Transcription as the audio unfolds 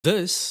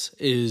This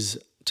is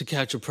To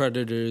Catch a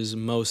Predator's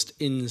most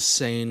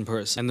insane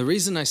person. And the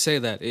reason I say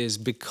that is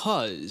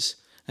because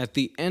at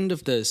the end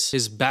of this,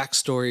 his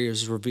backstory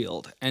is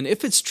revealed. And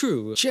if it's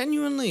true,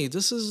 genuinely,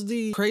 this is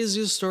the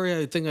craziest story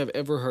I think I've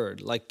ever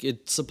heard. Like,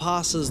 it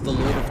surpasses the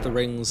Lord of the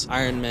Rings,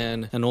 Iron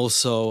Man, and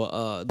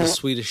also the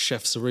Swedish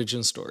Chef's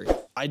origin story.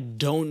 I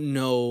don't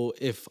know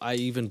if I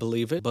even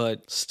believe it,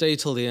 but stay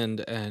till the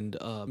end and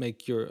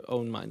make your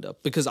own mind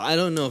up. Because I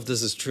don't know if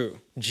this is true.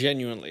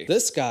 Genuinely.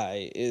 This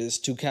guy is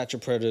To Catch a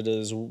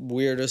Predator's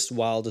weirdest,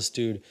 wildest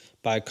dude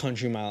by a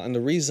country mile. And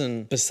the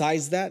reason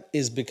besides that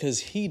is because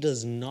he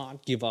does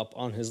not give up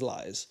on his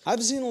lies.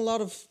 I've seen a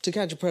lot of To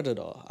Catch a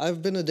Predator.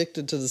 I've been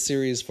addicted to the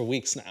series for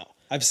weeks now.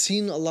 I've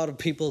seen a lot of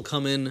people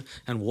come in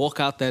and walk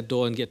out that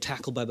door and get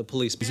tackled by the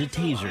police. It's a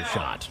taser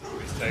shot.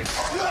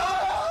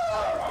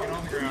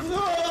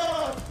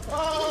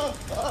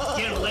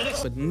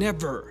 But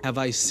never have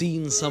I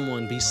seen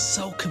someone be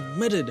so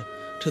committed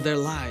to their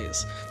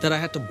lies that I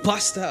had to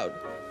bust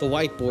out the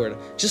whiteboard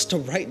just to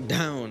write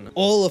down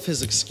all of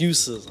his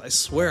excuses. I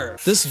swear.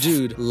 This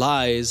dude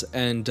lies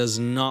and does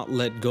not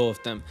let go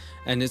of them.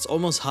 And it's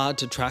almost hard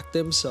to track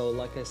them. So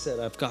like I said,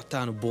 I've got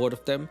down a board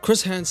of them.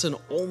 Chris Hansen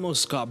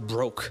almost got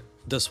broke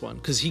this one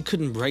because he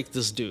couldn't break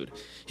this dude.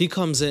 He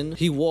comes in,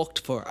 he walked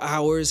for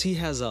hours. He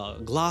has a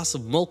glass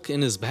of milk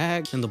in his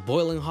bag in the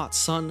boiling hot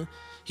sun.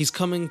 He's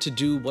coming to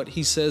do what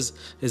he says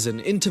is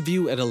an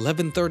interview at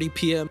 11:30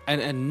 p.m.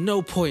 and at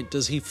no point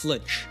does he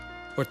flinch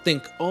or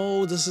think,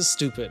 oh, this is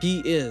stupid.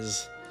 He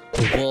is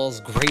the world's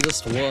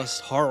greatest,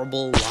 worst,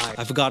 horrible lie.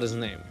 I forgot his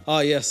name. Oh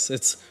yes,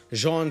 it's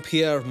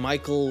Jean-Pierre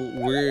Michael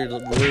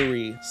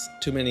Weary.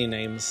 Too many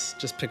names.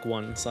 Just pick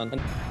one, son.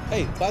 And,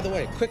 hey, by the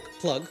way, quick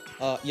plug.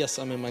 Yes,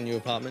 I'm in my new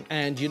apartment.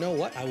 And you know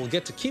what? I will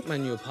get to keep my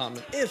new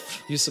apartment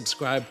if you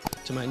subscribe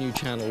to my new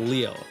channel,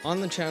 Leo.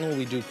 On the channel,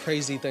 we do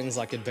crazy things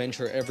like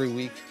adventure every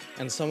week.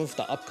 And some of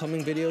the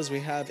upcoming videos we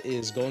have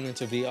is going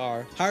into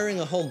VR, hiring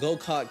a whole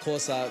go-kart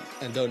course out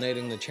and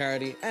donating to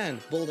charity,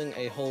 and building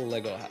a whole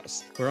Lego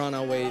house. We're on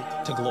our way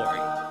to glory.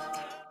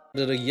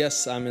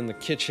 Yes, I'm in the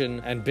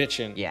kitchen and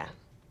bitchin'. Yeah,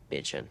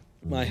 bitchin'.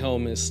 My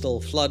home is still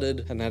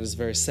flooded, and that is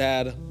very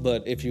sad,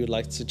 but if you'd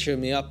like to cheer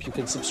me up, you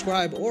can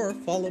subscribe or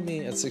follow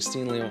me at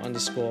 16leo_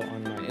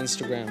 on my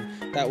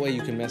Instagram. That way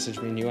you can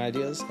message me new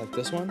ideas like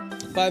this one.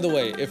 By the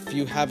way, if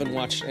you haven't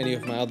watched any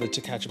of my other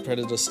To Catch a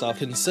Predator stuff,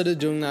 consider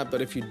doing that,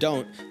 but if you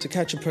don't, To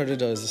Catch a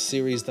Predator is a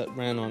series that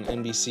ran on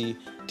NBC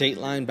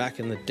Dateline back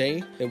in the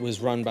day. It was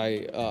run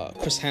by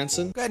Chris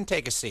Hansen. Go ahead and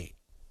take a seat.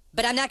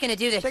 But I'm not gonna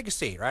do this. Take a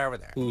seat right over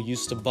there. Who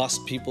used to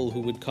bust people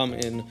who would come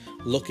in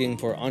looking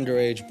for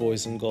underage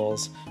boys and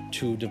girls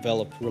to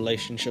develop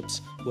relationships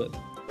with.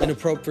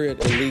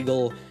 Inappropriate,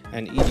 illegal,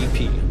 and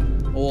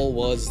EDP. All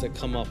words that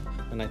come up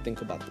when I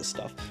think about this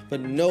stuff.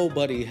 But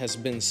nobody has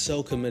been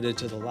so committed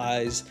to the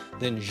lies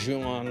than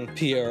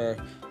Jean-Pierre,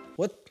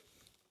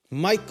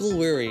 Michael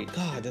Weary.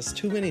 God, that's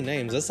too many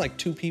names. That's like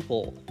two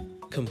people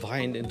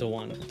combined into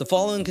one. The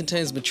following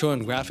contains mature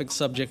and graphic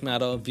subject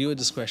matter. Viewer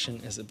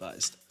discretion is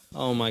advised.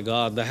 Oh my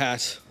god, the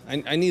hat.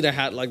 I need a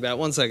hat like that.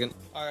 One second.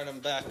 Alright, I'm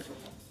back.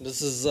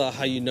 This is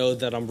how you know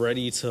that I'm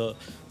ready to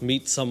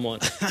meet someone.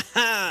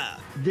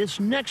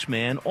 This next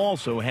man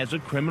also has a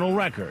criminal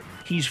record.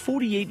 He's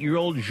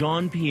 48-year-old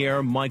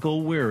Jean-Pierre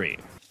Michael Weary.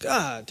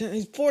 God, damn,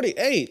 he's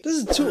 48.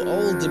 This is too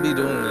old to be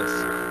doing this.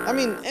 I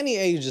mean, any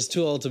age is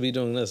too old to be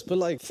doing this, but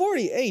like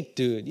 48,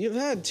 dude, you've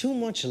had too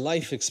much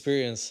life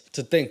experience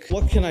to think,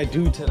 what can I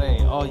do today?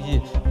 Oh yeah,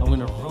 I'm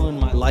gonna ruin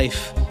my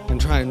life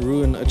and try and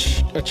ruin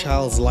a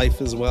child's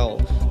life as well.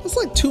 That's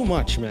like too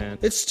much, man.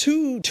 It's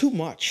too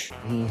much.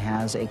 He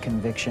has a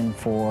conviction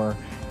for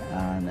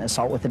an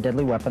assault with a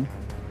deadly weapon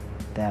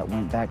that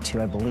went back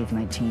to, I believe,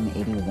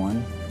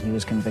 1981. He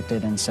was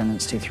convicted and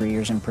sentenced to 3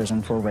 years in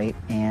prison for rape.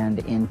 And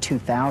in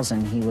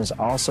 2000, he was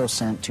also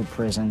sent to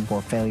prison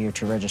for failure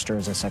to register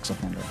as a sex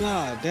offender.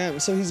 God damn,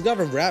 so he's got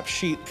a rap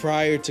sheet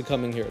prior to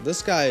coming here.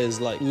 This guy is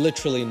like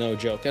literally no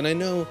joke. And I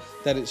know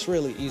that it's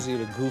really easy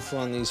to goof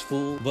on these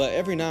fools, but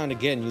every now and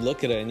again you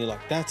look at it and you're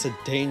like, that's a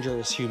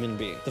dangerous human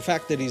being. The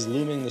fact that he's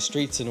looming the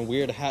streets in a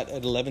weird hat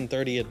at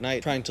 11:30 at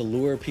night, trying to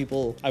lure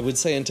people, I would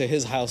say into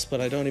his house,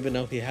 but I don't even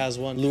know if he has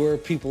one, lure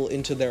people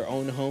into their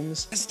own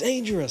homes. That's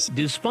dangerous.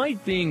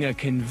 Despite being a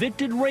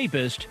convicted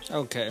rapist,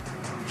 okay.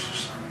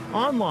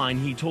 Online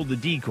he told the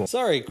Decoy.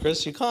 Sorry,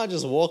 Chris, you can't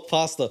just walk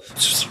past the...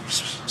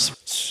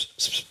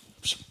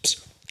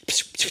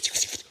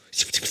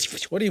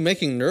 What are you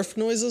making Nerf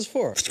noises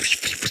for?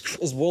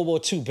 It's World War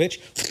II, bitch.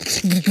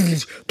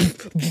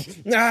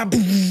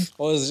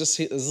 Or is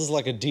this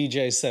like a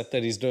DJ set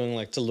that he's doing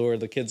like to lure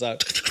the kids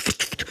out?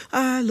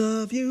 I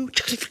love you,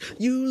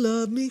 you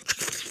love me.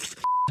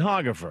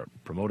 Photographer,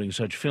 promoting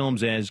such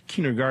films as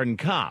Kindergarten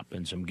Cop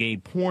and some gay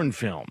porn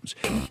films.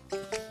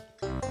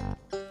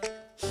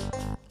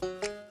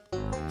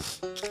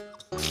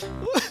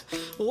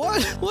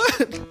 What? Why?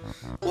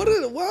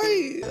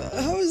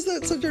 How is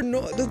that such a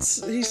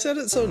he said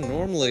it so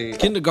normally.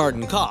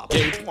 Kindergarten Cop,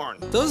 gay porn.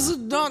 Those are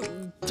not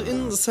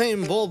in the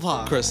same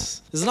ballpark,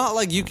 Chris. It's not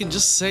like you can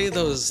just say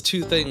those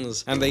two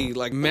things and they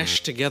like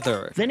mesh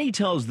together. Then he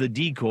tells the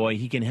decoy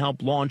he can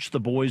help launch the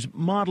boy's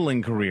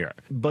modeling career.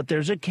 But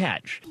there's a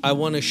catch. I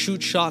want to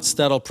shoot shots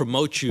that'll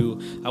promote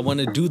you. I want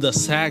to do the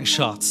SAG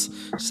shots.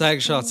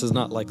 SAG shots is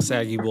not like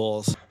saggy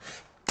balls.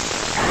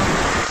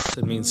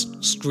 It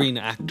means Screen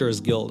Actors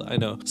Guild, I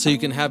know. So you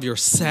can have your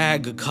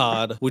SAG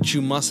card, which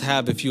you must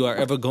have if you are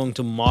ever going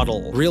to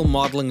model. Real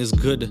modeling is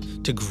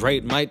good to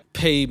great, might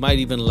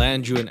even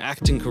land you an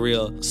acting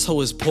career.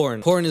 So is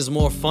porn. Porn is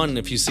more fun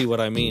if you see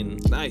what I mean.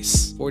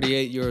 Nice.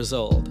 48 years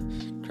old.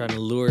 Trying to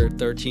lure a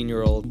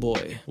 13-year-old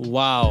boy.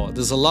 Wow,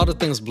 there's a lot of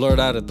things blurred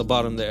out at the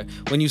bottom there.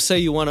 When you say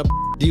you want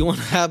to, do you want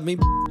to have me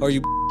or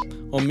you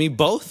or me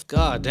both?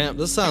 God damn,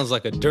 this sounds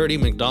like a dirty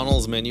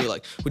McDonald's menu.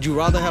 Like, would you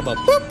rather have a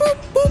boop, boop,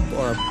 boop,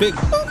 or a big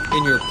boop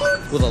in your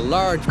boop with a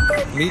large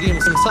boop, medium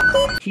some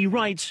boop? He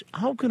writes,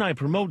 how can I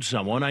promote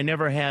someone I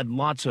never had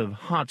lots of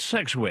hot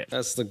sex with?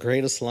 That's the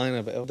greatest line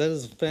of it. That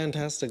is a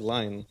fantastic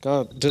line.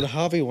 God, did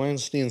Harvey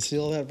Weinstein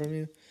steal that from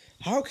you?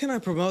 How can I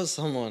promote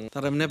someone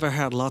that I've never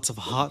had lots of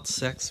hot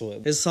sex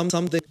with? Is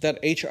something that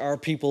HR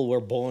people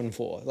were born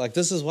for. Like,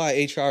 this is why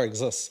HR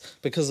exists,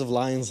 because of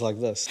lines like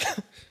this.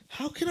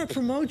 How can I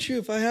promote you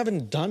if I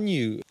haven't done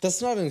you?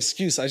 That's not an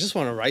excuse. I just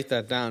want to write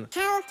that down.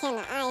 How can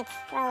I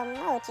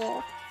promote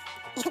you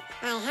if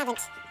I haven't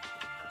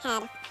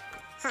had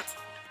hot sex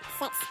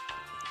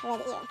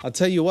with you? I'll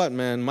tell you what,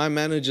 man. My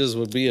managers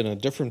would be in a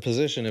different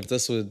position if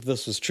this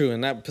was true,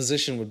 and that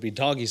position would be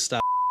doggy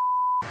style.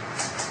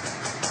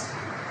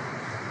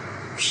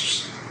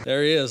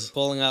 There he is,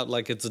 falling out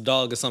like it's a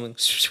dog or something.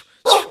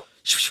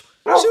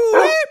 You out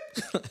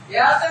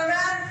there,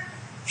 man?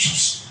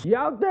 You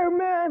out there,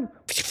 man?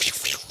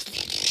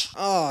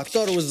 Oh, I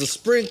thought it was the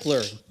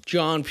sprinkler.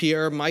 John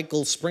Pierre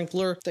Michael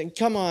Sprinkler. Then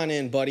come on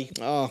in, buddy.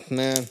 Oh,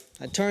 man.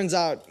 It turns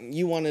out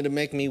you wanted to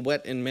make me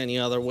wet in many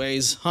other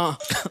ways, huh?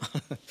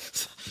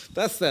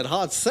 That's that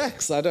hot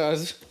sex. I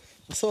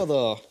saw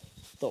the...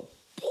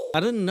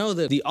 I didn't know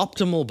that the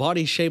optimal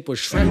body shape was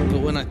Shrek,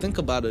 but when I think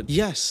about it,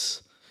 yes.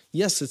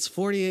 Yes, it's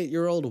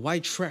 48-year-old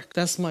white Shrek.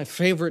 That's my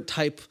favorite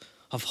type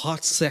of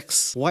hot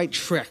sex. White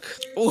Shrek.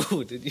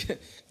 Oh, did you...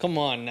 Come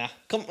on now.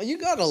 Come on, you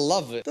gotta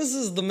love it. This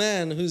is the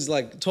man who's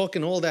like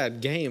talking all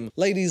that game.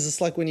 Ladies, it's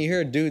like when you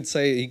hear a dude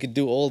say he could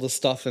do all the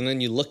stuff and then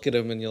you look at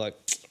him and you're like,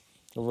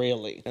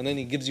 really? And then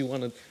he gives you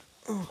one of...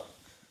 Oh.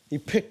 He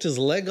picked his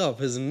leg up,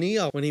 his knee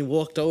up when he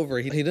walked over.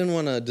 He didn't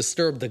want to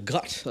disturb the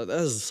gut. That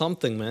is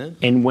something, man.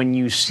 And when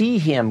you see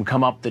him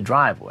come up the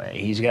driveway,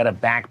 he's got a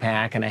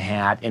backpack and a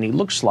hat, and he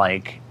looks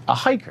like a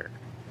hiker.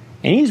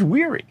 And he's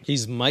weary.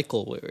 He's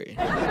Michael Weary.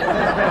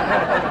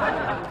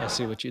 I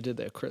see what you did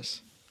there,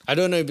 Chris. I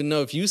don't even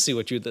know if you see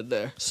what you did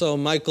there. So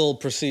Michael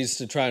proceeds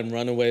to try and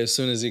run away as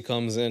soon as he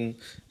comes in.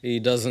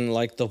 He doesn't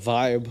like the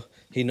vibe.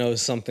 He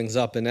knows something's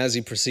up, and as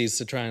he proceeds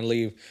to try and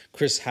leave,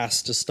 Chris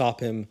has to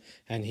stop him,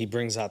 and he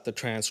brings out the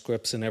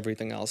transcripts and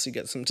everything else. He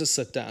gets him to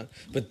sit down.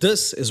 But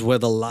this is where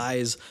the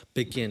lies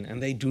begin,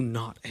 and they do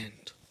not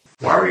end.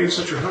 Why were you in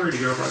such a hurry to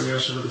go find the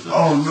answer to the film?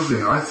 Oh,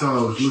 nothing. I thought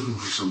I was looking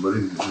for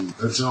somebody.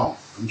 That's all.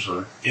 I'm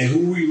sorry. And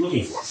who were you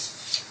looking for?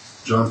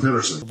 John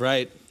Pedersen.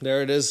 Right.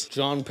 There it is.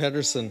 John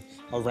Pedersen,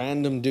 a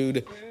random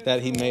dude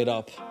that he made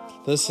up.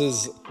 This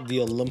is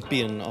the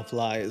Olympian of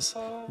lies,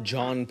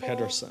 John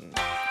Pedersen.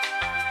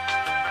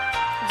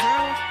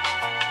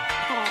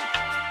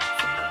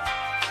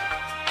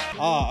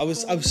 I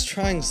was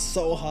trying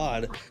so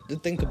hard to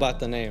think about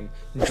the name.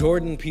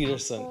 Jordan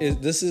Peterson.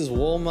 This is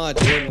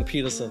Walmart Jordan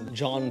Peterson.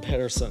 John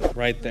Pedersen,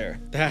 right there.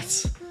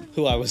 That's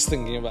who I was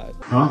thinking about.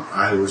 Huh?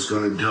 I was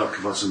going to talk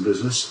about some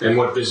business. And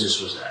what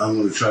business was that? I'm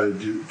going to try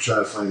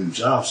to find a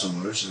job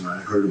somewhere, and I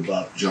heard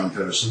about John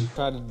Pedersen.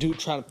 Try to do a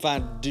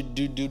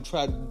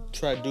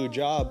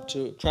job.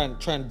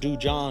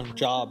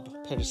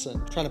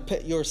 Pedersen. Trying to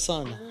pet your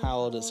son. How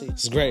old is he?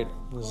 It's great.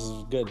 This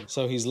is good.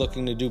 So he's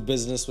looking to do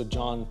business with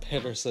John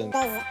Pedersen.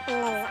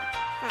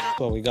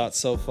 What we got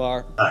so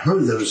far. I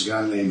heard there was a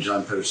guy named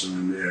John Pedersen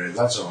in the area.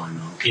 That's all I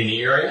know. In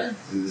the area?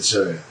 In this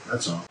area.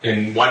 That's all.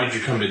 And why did you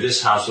come to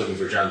this house looking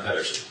for John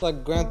Pedersen?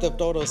 Like Grand Theft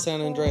Auto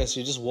San Andreas.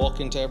 You just walk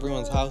into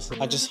everyone's house.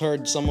 I just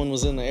heard someone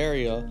was in the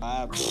area.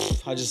 I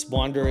just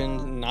wander in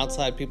and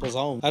outside people's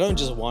homes. I don't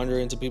just wander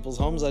into people's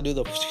homes. I do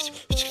the...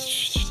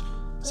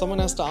 Someone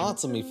has to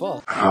answer me,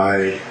 fuck.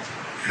 I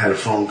had a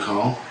phone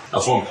call. A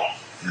phone call?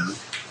 Yeah.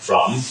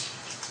 From? In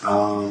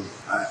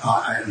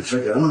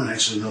fact, I don't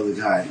actually know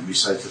the guy,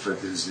 besides the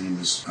fact that his name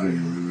is... I don't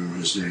even remember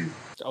his name.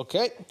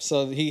 Okay,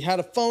 so he had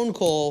a phone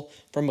call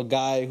from a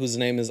guy whose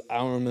name is... I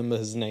don't remember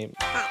his name.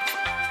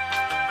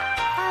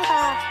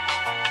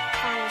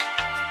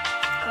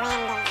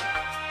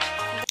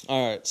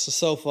 All right,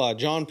 so far,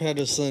 John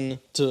Pedersen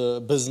to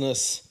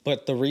business,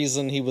 but the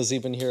reason he was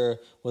even here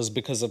was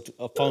because of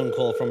a phone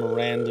call from a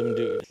random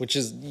dude, which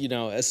is, you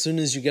know, as soon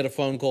as you get a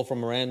phone call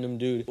from a random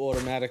dude, you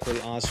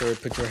automatically answer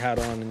it, put your hat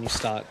on, and you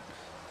start,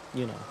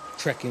 you know,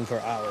 trekking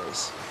for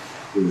hours.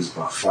 It was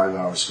about 5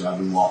 hours ago. I've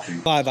been walking.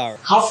 5 hours.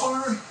 How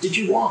far did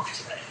you walk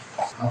today?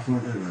 How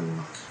far did I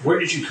walk? Where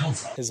did you come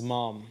from? His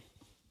mom.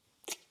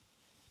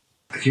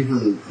 I came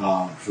from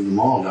the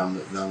mall down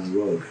the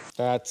road.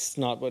 That's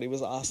not what he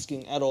was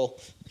asking at all.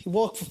 He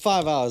walked for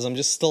 5 hours. I'm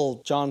just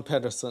still John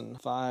Pedersen.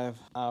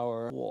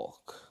 5-hour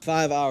walk.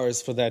 5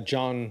 hours for that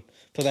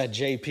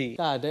JP.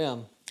 God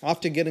damn.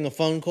 After getting a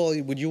phone call,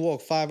 would you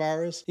walk 5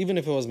 hours? Even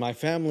if it was my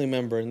family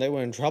member and they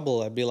were in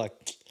trouble, I'd be like,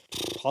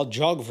 I'll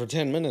jog for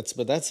 10 minutes,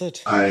 but that's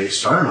it. I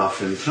started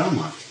off in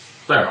Claremont.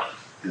 Claremont.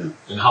 Yeah.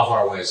 And how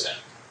far away is that?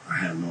 I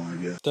have no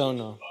idea. Don't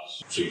know.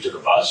 So you took a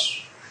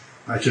bus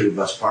I took a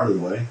bus part of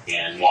the way.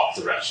 and walked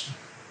the rest.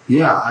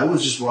 Yeah, I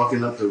was just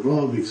walking up the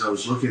road because I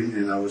was looking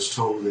and I was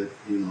told that,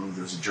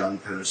 there's a John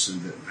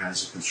Pedersen that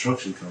has a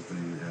construction company.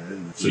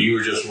 So you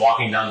were just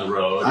walking down the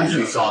road and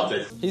you thought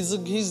that...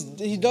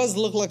 He does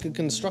look like a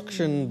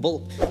construction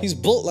built. He's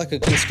built like a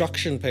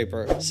construction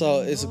paper.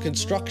 So it's a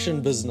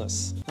construction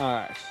business. All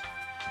right.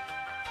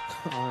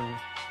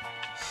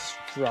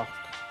 Construction.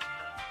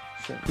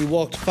 He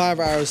walked 5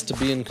 hours to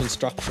be in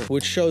construction,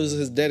 which shows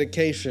his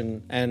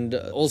dedication and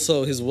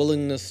also his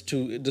willingness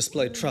to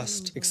display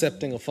trust,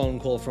 accepting a phone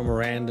call from a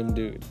random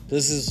dude.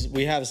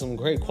 We have some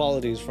great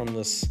qualities from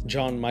this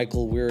John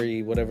Michael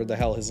Weary, whatever the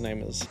hell his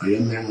name is. A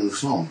young man on the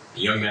phone. A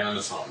young man on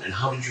the phone. And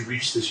how did you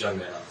reach this young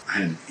man on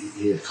the phone?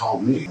 He had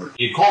called me.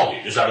 He had called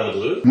you just out of the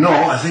blue? No,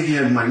 I think he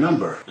had my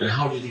number. And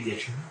how did he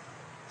get your number?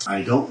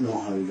 I don't know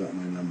how he got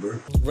my number.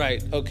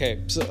 Right,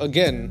 okay. So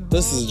again,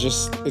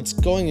 it's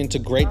going into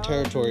great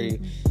territory.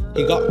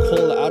 He got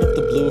called out of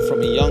the blue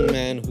from a young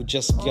man who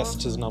just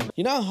guessed his number.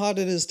 You know how hard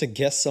it is to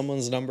guess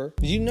someone's number?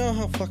 You know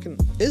how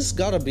it's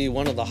gotta be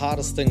one of the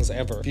hardest things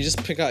ever. If you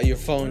just pick out your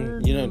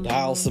phone,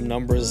 dial some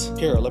numbers.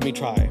 Here, let me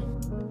try.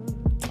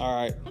 All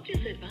right.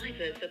 Just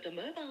advises that the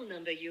mobile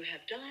number you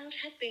have dialed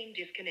has been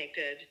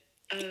disconnected.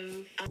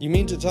 You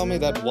mean to tell me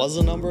that was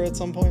a number at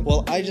some point?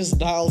 Well, I just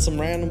dialed some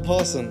random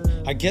person.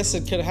 I guess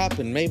it could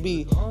happen.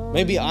 Maybe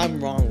I'm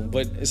wrong,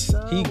 but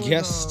he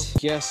guessed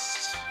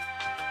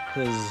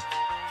his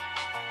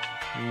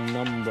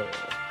number,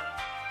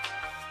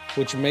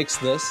 which makes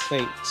this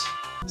fate.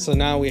 So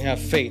now we have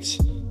fate.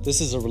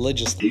 This is a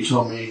religious thing. He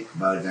told me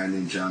about a guy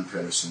named John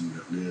Pedersen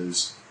that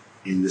lives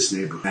in this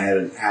neighborhood. I had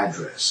an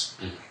address.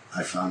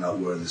 I found out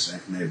where this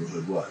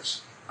neighborhood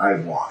was. I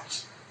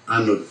walked.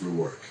 I'm looking for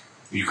work.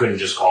 You couldn't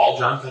just call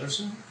John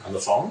Pedersen on the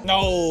phone?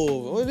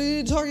 No, what are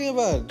you talking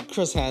about,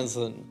 Chris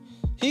Hansen?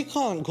 He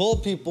can't call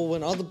people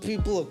when other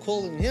people are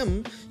calling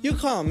him. You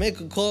can't make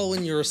a call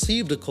when you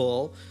received a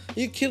call.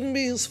 You kidding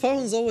me? His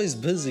phone's always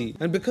busy.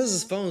 And because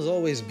his phone's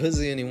always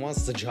busy and he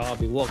wants the job,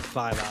 he walked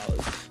 5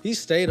 hours. He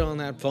stayed on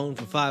that phone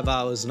for 5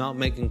 hours, not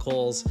making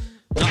calls,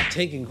 not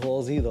taking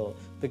calls either,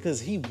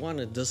 because he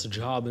wanted this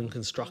job in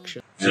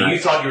construction. So you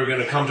thought you were going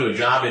to come to a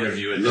job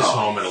interview at this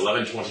home at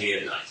 11:20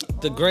 at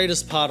night? The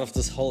greatest part of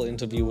this whole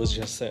interview was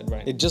just said,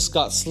 right? It just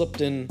got slipped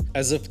in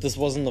as if this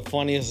wasn't the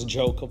funniest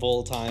joke of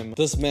all time.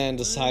 This man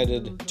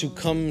decided to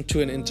come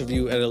to an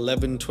interview at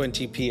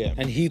 11:20 p.m.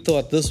 and he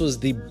thought this was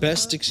the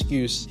best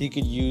excuse he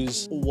could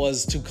use,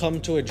 was to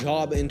come to a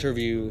job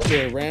interview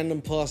to a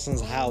random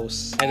person's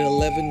house at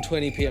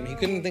 11:20 p.m. He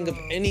couldn't think of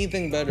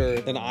anything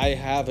better than I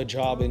have a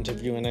job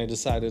interview and I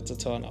decided to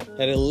turn up.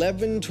 At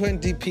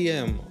 11:20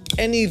 p.m.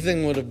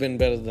 Anything would have been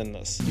better than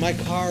this. My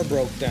car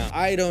broke down.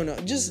 I don't know.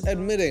 Just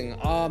admitting,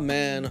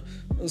 man,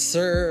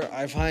 sir,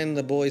 I find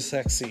the boy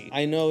sexy.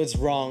 I know it's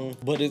wrong,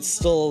 but it's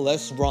still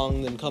less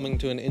wrong than coming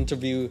to an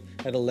interview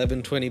at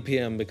 11:20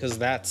 p.m. because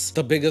that's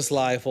the biggest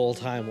lie of all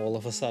time all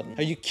of a sudden.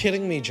 Are you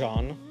kidding me,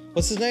 John?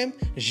 What's his name?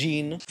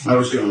 Jean. I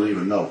was going to leave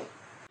a note.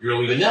 You're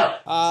leaving now.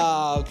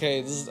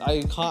 Okay.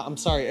 I'm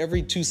sorry.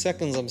 Every 2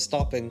 seconds I'm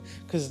stopping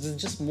because there's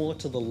just more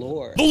to the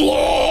lore. The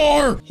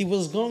lore! He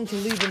was going to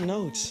leave a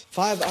note.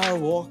 5-hour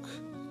walk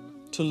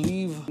to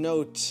leave a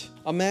note.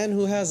 A man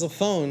who has a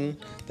phone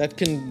that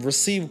can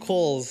receive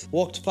calls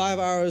walked 5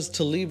 hours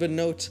to leave a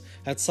note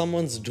at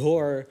someone's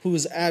door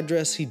whose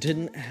address he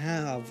didn't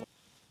have.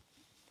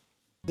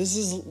 This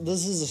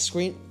is a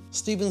screen.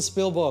 Steven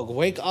Spielberg,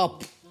 wake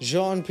up.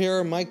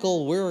 Jean-Pierre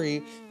Michael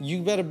Weary,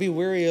 you better be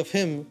wary of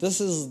him. This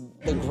is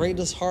the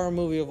greatest horror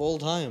movie of all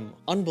time.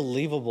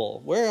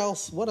 Unbelievable. What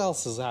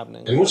else is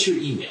happening? And what's your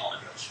email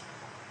address?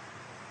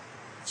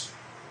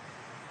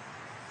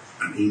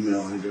 An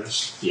email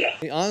address? Yeah.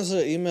 The answer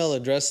email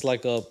address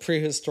like a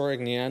prehistoric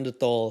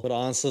Neanderthal would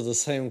answer the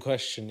same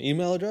question.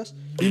 Email address?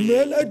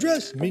 Email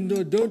address? Me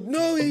no don't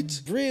know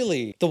it.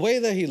 Really? The way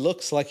that he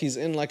looks like he's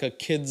in like a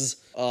kid's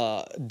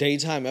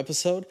daytime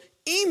episode?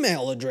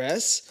 Email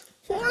address?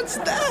 What's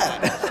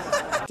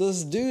that?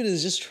 This dude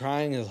is just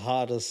trying his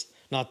hardest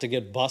not to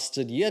get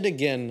busted yet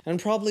again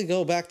and probably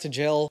go back to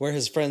jail where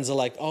his friends are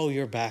like, oh,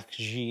 you're back,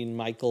 Jean,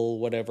 Michael,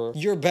 whatever.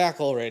 You're back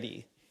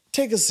already.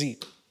 Take a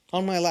seat.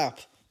 On my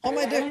lap. On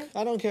my dick.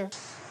 I don't care.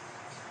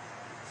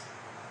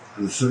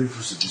 On the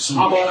 31st of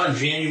December. How about on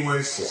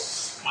January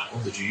 4th? Michael,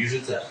 did you use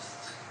it then?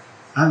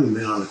 I haven't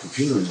been on a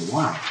computer in a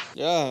while.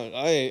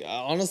 Yeah,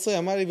 honestly,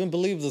 I might even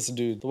believe this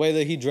dude. The way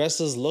that he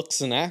dresses,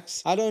 looks, and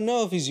acts. I don't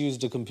know if he's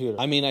used a computer.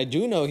 I mean, I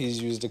do know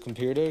he's used a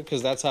computer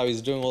because that's how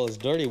he's doing all his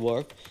dirty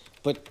work.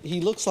 But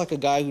he looks like a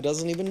guy who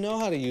doesn't even know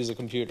how to use a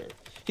computer.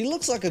 He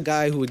looks like a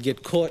guy who would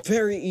get caught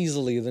very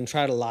easily than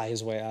try to lie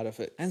his way out of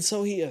it. And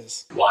so he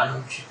is. Why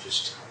don't you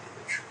just tell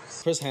me the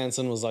truth? Chris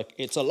Hansen was like,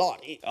 it's a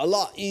lot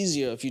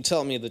easier if you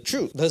tell me the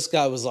truth. This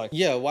guy was like,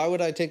 yeah, why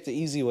would I take the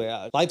easy way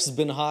out? Life's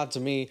been hard to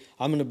me.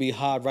 I'm gonna be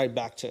hard right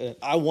back to it.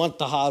 I want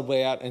the hard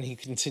way out, and he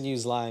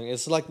continues lying.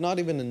 It's like not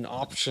even an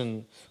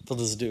option for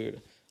this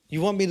dude.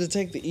 You want me to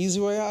take the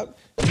easy way out?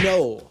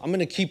 No, I'm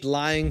gonna keep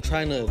lying,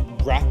 trying to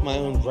rack my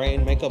own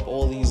brain, make up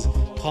all these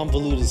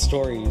convoluted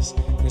stories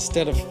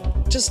instead of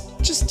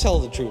just tell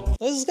the truth.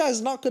 This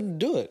guy's not gonna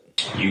do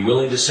it. You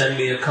willing to send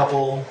me a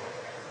couple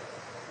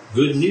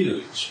good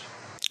news?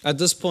 At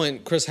this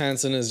point, Chris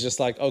Hansen is just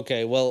like,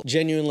 okay, well,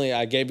 genuinely,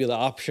 I gave you the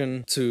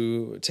option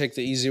to take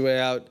the easy way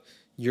out.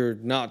 You're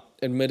not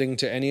admitting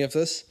to any of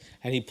this.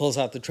 And he pulls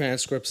out the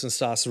transcripts and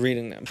starts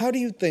reading them. How do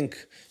you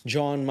think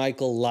John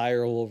Michael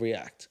Liar will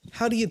react?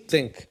 How do you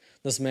think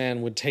this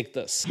man would take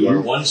this? You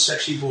are one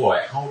sexy boy.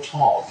 How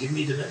tall? Give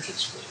me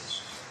dimensions, please.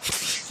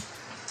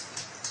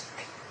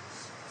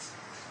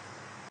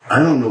 I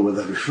don't know what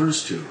that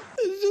refers to.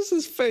 It's just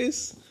his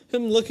face.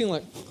 Him looking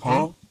like,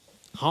 huh?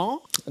 Huh?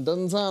 It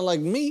doesn't sound like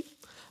me.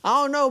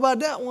 I don't know about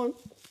that one.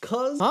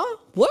 Cuz, huh?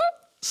 What?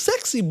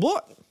 Sexy boy?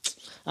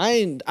 I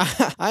ain't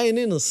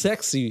into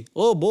sexy.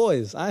 Oh,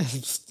 boys.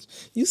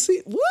 You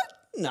see, what?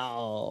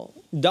 No.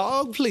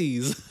 Dog,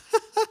 please.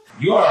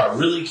 You are a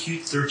really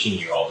cute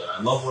 13-year-old, and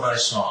I love what I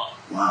saw.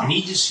 Wow. I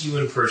need to see you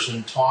in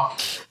person, talk.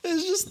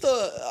 It's just,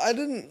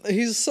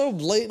 he's so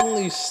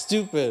blatantly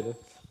stupid.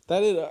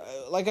 That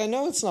like, I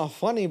know it's not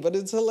funny, but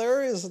it's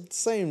hilarious at the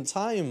same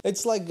time.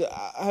 It's like,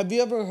 have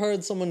you ever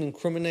heard someone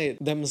incriminate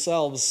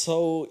themselves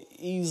so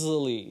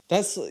easily?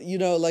 That's, you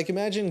know, like,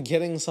 imagine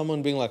getting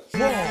someone being like, whoa,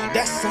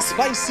 that's a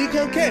spicy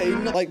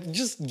cocaine. Like,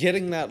 just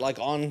getting that, like,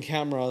 on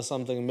camera or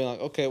something and being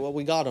like, okay, well,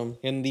 we got him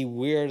in the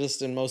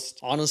weirdest and most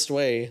honest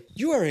way.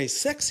 You are a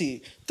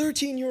sexy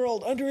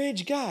 13-year-old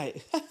underage guy.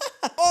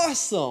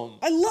 Awesome.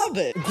 I love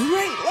it.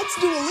 Great. Let's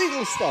do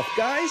illegal stuff,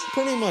 guys.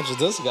 Pretty much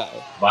this guy.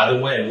 By the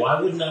way,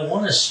 why wouldn't I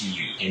want to see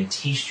you and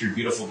taste your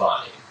beautiful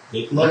body?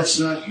 Make love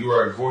to you. You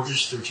are a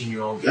gorgeous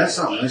 13-year-old. That's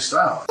not my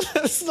style.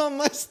 That's not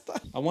my style.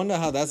 I wonder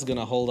how that's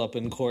gonna hold up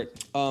in court.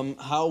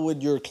 How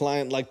would your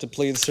client like to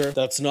plead, sir?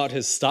 That's not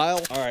his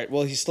style? All right,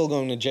 well, he's still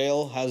going to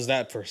jail. How's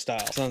that for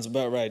style? Sounds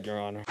about right, Your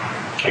Honor.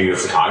 Are you a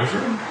photographer?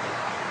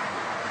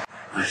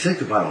 I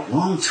think about a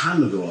long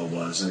time ago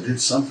I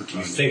did some photography.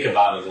 You think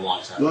about it a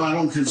long time. Well, I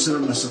don't consider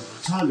myself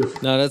a photographer.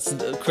 No, that's,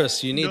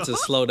 Chris, you need to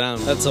slow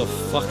down. That's a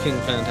fucking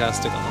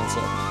fantastic answer.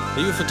 Are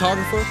you a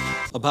photographer?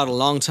 About a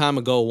long time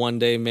ago, one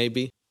day,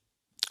 maybe.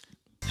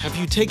 Have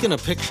you taken a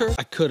picture?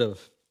 I could have.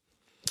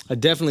 I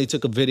definitely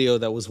took a video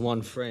that was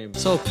one frame.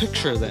 So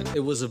picture then. It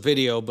was a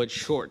video, but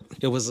short.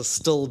 It was a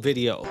still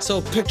video.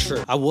 So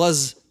picture. I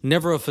was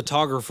never a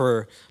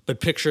photographer, but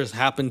pictures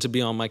happened to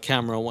be on my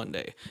camera one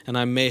day. And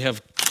I may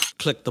have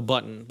clicked the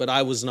button, but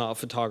I was not a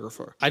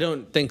photographer. I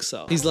don't think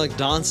so. He's like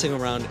dancing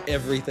around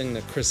everything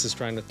that Chris is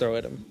trying to throw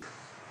at him.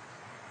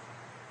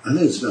 I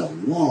think it's been a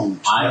long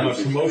time. I am a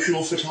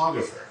promotional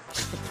photographer.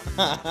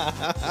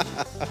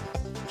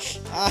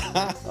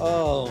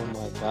 Oh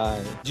my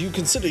god. Do you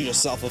consider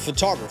yourself a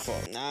photographer?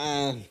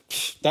 Nah,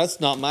 that's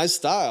not my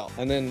style.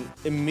 And then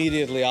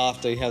immediately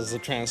after, he has the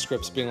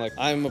transcripts being like,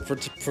 I'm a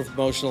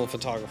promotional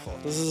photographer.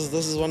 This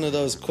is one of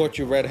those caught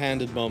you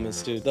red-handed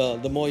moments, dude.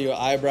 The more your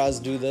eyebrows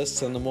do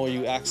this and the more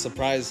you act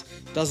surprised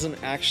doesn't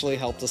actually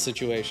help the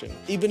situation.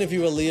 Even if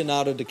you were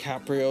Leonardo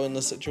DiCaprio in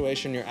this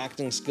situation, your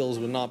acting skills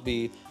would not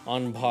be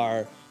on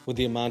par with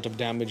the amount of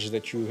damage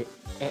that you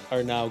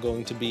are now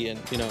going to be in.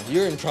 You know,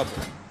 you're in trouble.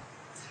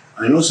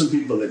 I know some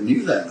people that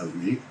knew that of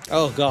me.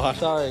 Oh god.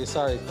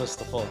 Sorry,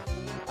 Christopher.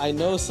 I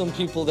know some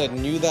people that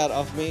knew that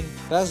of me.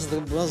 That's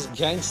the most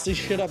gangster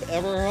shit I've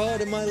ever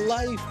heard in my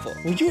life.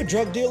 Were you a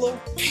drug dealer?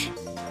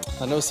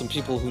 I know some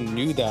people who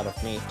knew that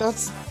of me.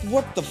 That's,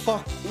 what the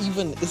fuck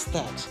even is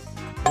that?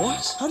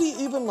 What? How do you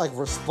even, like,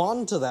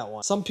 respond to that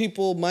one? Some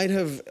people might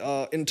have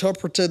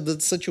interpreted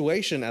the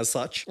situation as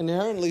such.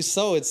 Inherently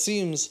so, it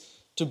seems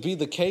to be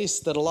the case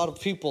that a lot of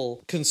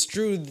people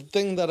construe the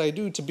thing that I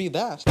do to be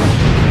that.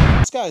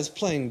 This guy is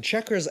playing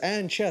checkers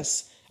and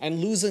chess and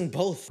losing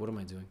both. What am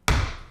I doing?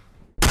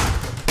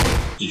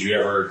 Did you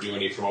ever do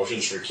any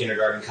promotions for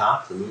Kindergarten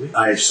Cop, the movie?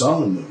 I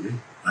saw the movie.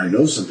 I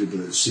know some people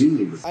that have seen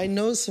me with. I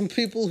know some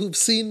people who've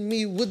seen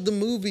me with the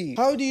movie.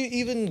 How do you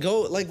even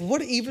go, like,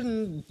 what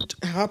even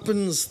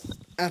happens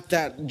at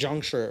that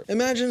juncture?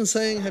 Imagine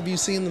saying, have you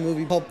seen the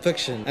movie Pulp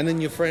Fiction? And then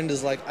your friend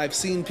is like, I've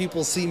seen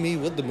people see me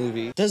with the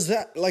movie. Does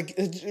that, like,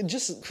 it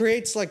just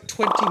creates like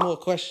 20 more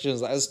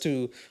questions as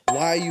to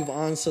why you've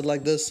answered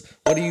like this.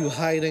 What are you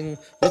hiding?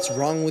 What's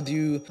wrong with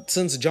you?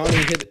 Since Johnny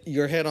hit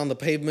your head on the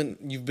pavement,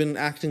 you've been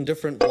acting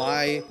different.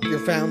 Why? Your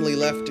family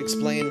left.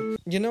 Explain.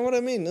 You know what I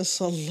mean? There's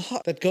a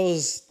lot that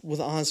goes with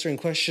answering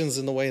questions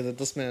in the way that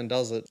this man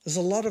does it. There's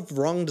a lot of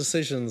wrong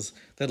decisions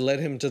that led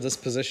him to this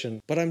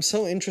position. But I'm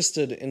so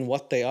interested in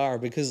what they are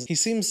because he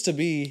seems to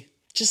be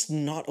just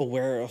not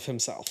aware of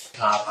himself.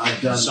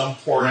 I've done some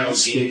porno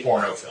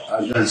film.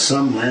 I've done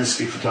some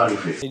landscape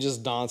photography. He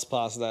just danced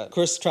past that.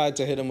 Chris tried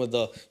to hit him with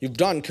the, you've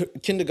done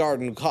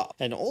kindergarten cop,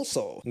 and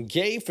also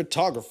gay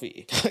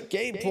photography,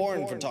 gay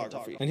porn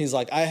photography. And he's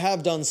like, I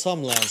have done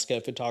some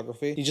landscape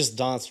photography. He just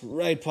danced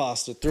right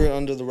past it, threw it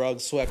under the rug,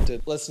 swept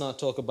it. Let's not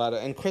talk about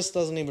it. And Chris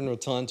doesn't even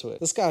return to it.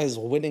 This guy is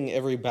winning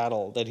every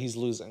battle that he's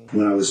losing.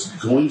 When I was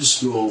going to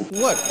school.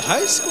 What,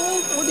 high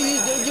school? What are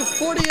you're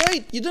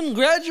 48. You didn't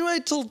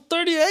graduate till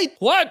 38?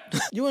 What?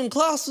 You in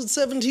class with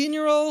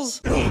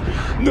 17-year-olds?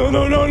 No.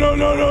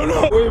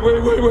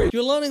 Wait.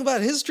 You're learning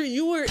about history?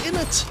 You were in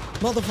it,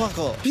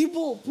 motherfucker.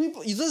 People,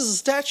 there's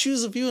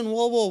statues of you in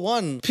World War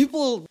I.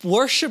 People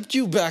worshipped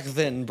you back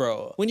then,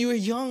 bro. When you were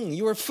young,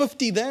 you were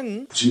 50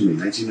 then. Excuse me,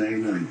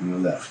 1999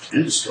 when I left.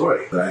 End of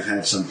story. But I've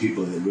had some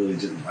people that really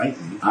didn't like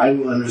me. I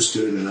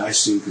understood and I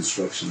seen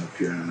construction up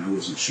here and I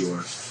wasn't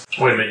sure.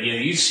 Wait a minute,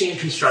 you've seen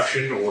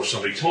construction or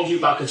somebody told you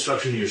about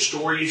construction in your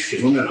stories?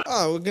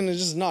 Oh, we're gonna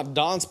just not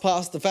dance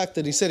past the fact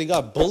that he said he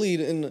got bullied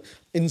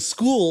in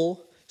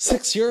school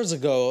 6 years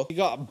ago. He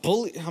got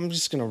bullied. I'm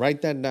just gonna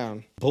write that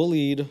down.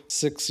 Bullied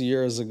 6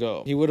 years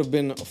ago. He would have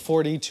been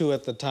 42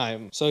 at the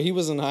time. So he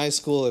was in high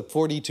school at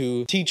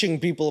 42, teaching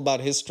people about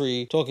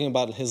history, talking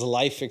about his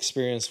life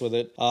experience with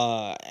it,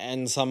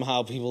 and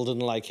somehow people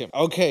didn't like him.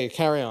 Okay,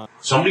 carry on.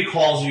 Somebody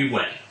calls you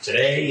when?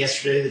 Today,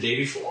 yesterday, the day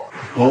before?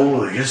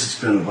 Oh, I guess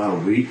it's been about a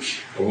week.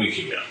 A week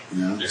ago.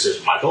 Yeah. It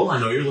says, Michael, I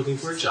know you're looking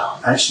for a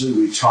job. Actually,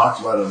 we talked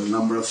about a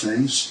number of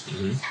things.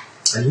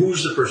 Mm-hmm. And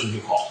who's the person who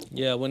called?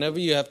 Yeah, whenever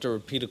you have to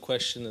repeat a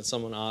question that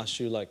someone asks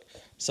you, like,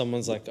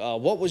 someone's like,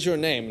 what was your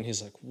name? And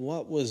he's like,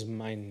 what was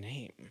my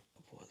name?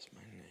 What was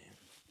my name?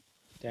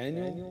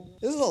 Daniel?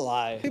 This is a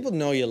lie. People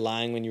know you're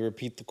lying when you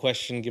repeat the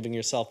question, giving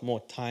yourself more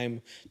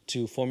time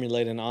to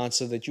formulate an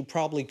answer that you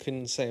probably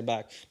couldn't say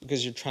back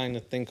because you're trying to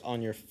think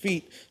on your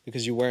feet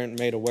because you weren't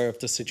made aware of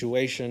the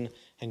situation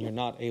and you're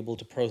not able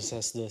to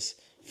process this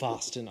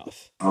fast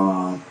enough.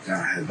 I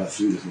had about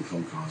 3 different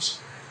phone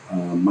calls.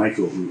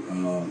 Michael,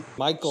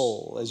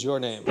 Michael is your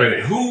name. Wait a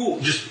minute,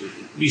 who, just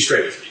be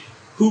straight with me,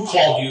 who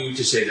called you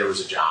to say there was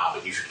a job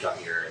and you should come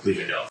here and leave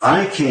a note?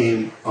 I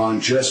came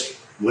on just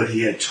what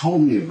he had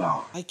told me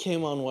about. I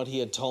came on what he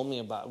had told me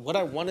about. What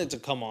I wanted to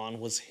come on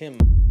was him.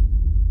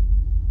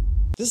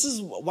 This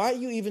is, why are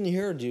you even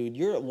here, dude?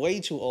 You're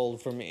way too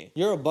old for me.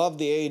 You're above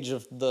the age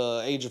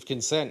of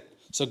consent.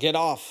 So get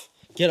off.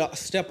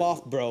 Step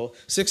off, bro.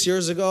 6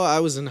 years ago, I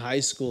was in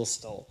high school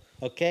still.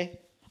 Okay?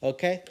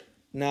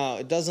 Now,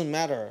 it doesn't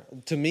matter.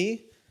 To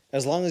me,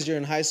 as long as you're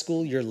in high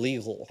school, you're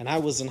legal. And I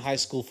was in high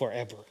school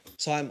forever.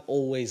 So I'm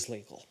always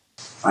legal.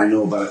 I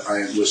know, but I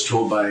was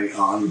told by,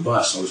 on the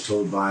bus, I was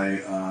told by,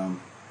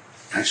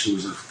 actually it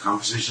was a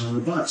conversation on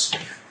the bus,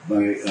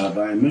 by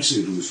a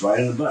Mexican who was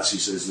riding the bus. He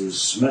says, there's a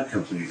cement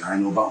company. I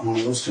know about one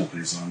of those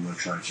companies I'm going to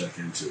try to check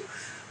into.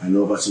 I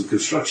know about some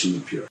construction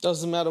up here.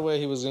 Doesn't matter where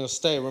he was going to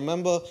stay.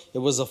 Remember, it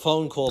was a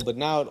phone call, but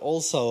now it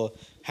also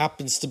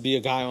happens to be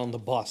a guy on the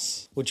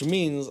bus, which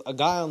means a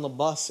guy on the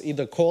bus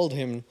either called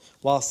him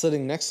while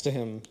sitting next to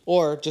him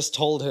or just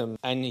told him,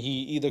 and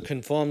he either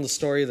confirmed the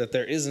story that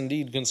there is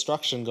indeed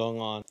construction going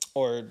on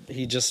or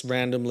he just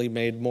randomly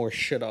made more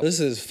shit up. This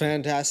is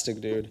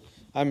fantastic, dude.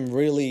 I'm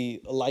really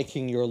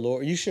liking your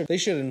lore. They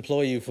should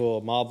employ you for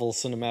Marvel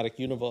Cinematic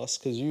Universe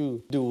because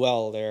you do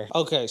well there.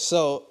 Okay,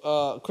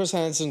 so Chris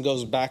Hansen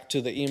goes back to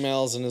the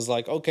emails and is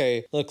like,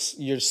 okay, look,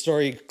 your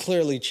story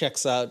clearly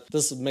checks out.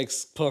 This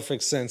makes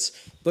perfect sense.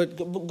 But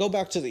go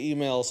back to the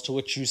emails to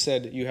which you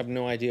said you have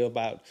no idea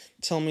about.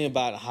 Tell me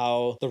about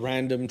how the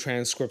random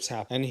transcripts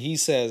happen. And he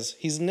says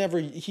he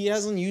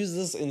hasn't used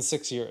this in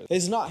 6 years.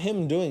 It's not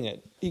him doing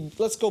it.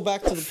 Let's go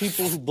back to the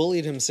people who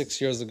bullied him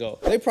 6 years ago.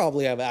 They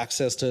probably have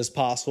access to his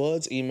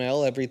passwords,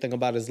 email, everything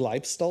about his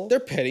lifestyle. They're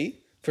petty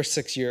for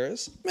 6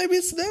 years. Maybe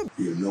it's them.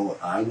 You know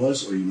what I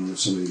was, or you know that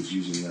somebody was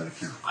using that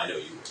account? I know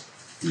you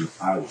were. You know,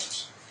 I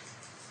was.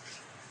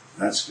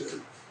 That's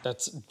good.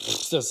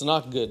 That's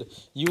not good.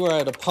 You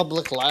are at a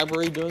public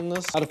library doing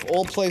this. Out of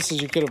all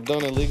places you could have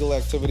done illegal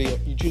activity,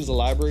 you choose a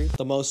library,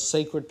 the most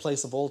sacred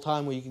place of all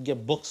time where you can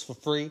get books for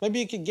free. Maybe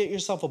you could get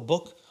yourself a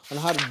book on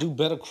how to do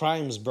better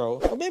crimes, bro.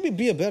 Or maybe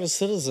be a better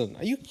citizen.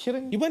 Are you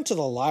kidding? You went to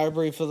the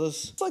library for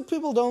this? It's like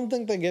people don't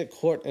think they get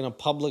caught in a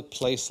public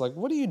place. Like,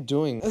 what are you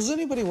doing? Has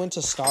anybody went to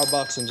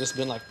Starbucks and just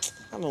been like,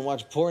 I haven't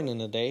watched porn in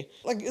a day?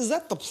 Like, is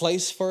that the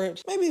place for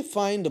it? Maybe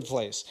find a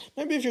place.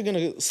 Maybe if you're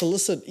gonna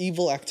solicit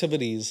evil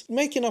activities,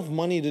 make enough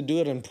money to do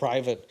it in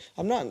private.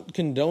 I'm not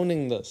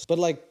condoning this, but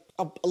like,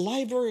 a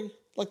library,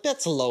 like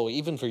that's low,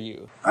 even for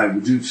you. I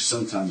do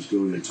sometimes go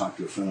and talk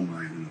to a friend of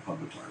mine in a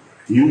public library.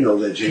 You know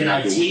that Jane. Can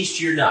I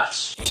taste your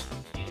nuts?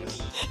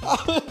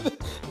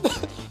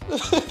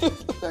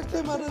 That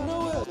came out of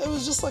nowhere. It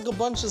was just like a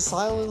bunch of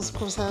silence.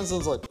 Chris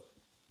Hansen's like,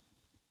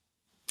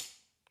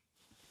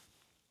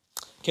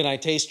 Can I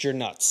taste your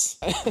nuts?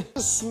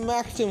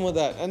 Smacked him with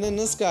that. And then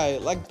this guy,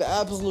 like the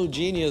absolute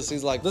genius,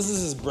 he's like, this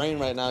is his brain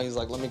right now. He's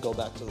like, let me go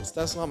back to this.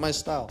 That's not my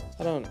style.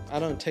 I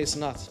don't taste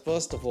nuts.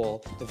 First of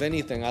all, if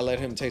anything, I let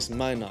him taste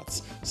my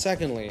nuts.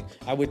 Secondly,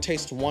 I would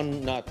taste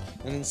one nut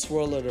and then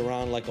swirl it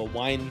around like a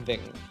wine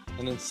thing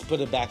and then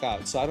spit it back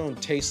out. So I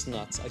don't taste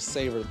nuts, I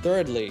savor.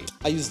 Thirdly,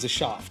 I use the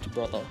shaft,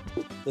 brother.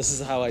 This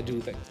is how I do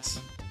things.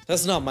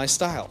 That's not my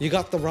style. You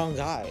got the wrong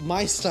guy.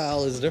 My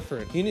style is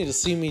different. You need to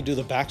see me do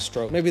the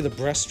backstroke, maybe the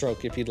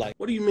breaststroke if you'd like.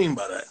 What do you mean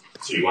by that?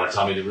 So you want to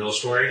tell me the real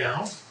story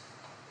now?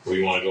 Or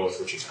you want to go with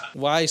what you got?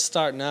 Why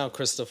start now,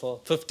 Christopher?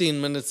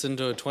 15 minutes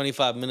into a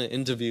 25-minute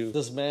interview.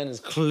 This man is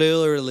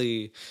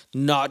clearly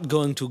not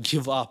going to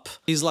give up.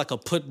 He's like a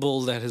pit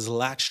bull that has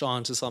latched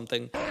onto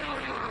something.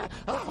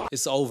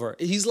 It's over.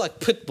 He's like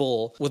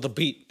Pitbull with a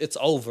beat. It's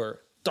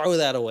over. Throw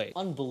that away.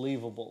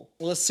 Unbelievable.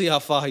 Let's see how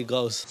far he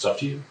goes. It's up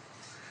to you.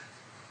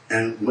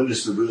 And when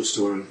does the real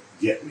story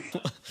get me?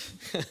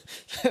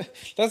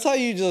 That's how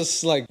you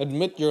just like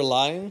admit you're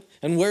lying.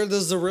 And where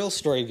does the real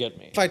story get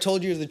me? If I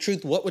told you the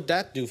truth, what would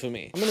that do for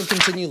me? I'm gonna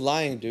continue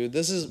lying, dude.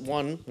 This is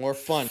 1, more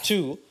fun.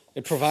 2,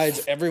 it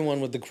provides everyone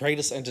with the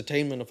greatest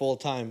entertainment of all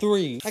time.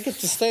 3, I get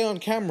to stay on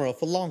camera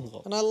for longer.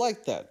 And I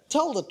like that.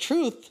 Tell the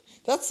truth.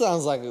 That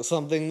sounds like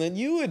something that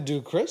you would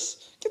do,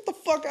 Chris. Get the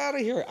fuck out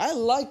of here. I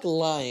like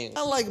lying.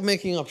 I like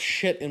making up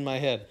shit in my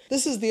head.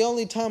 This is the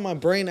only time my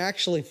brain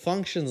actually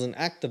functions and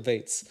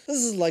activates. This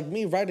is like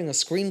me writing a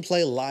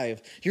screenplay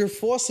live. You're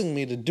forcing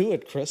me to do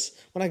it, Chris.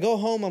 When I go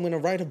home, I'm gonna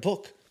write a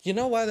book. You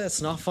know why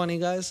that's not funny,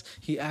 guys?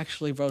 He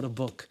actually wrote a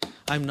book.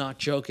 I'm not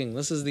joking.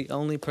 This is the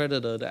only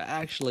Predator to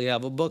actually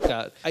have a book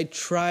out. I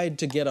tried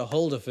to get a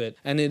hold of it,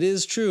 and it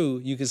is true.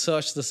 You can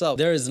search this up.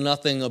 There is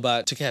nothing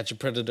about To Catch a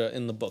Predator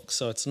in the book,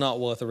 so it's not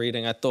worth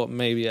reading. I thought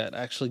maybe I'd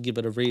actually give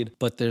it a read,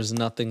 but there's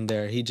nothing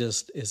there. He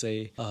just is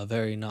a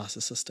very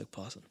narcissistic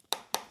person.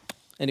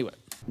 Anyway.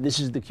 This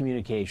is the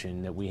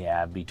communication that we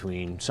have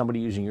between somebody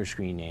using your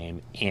screen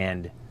name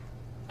and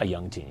a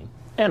young teen.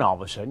 And all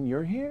of a sudden,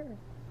 you're here.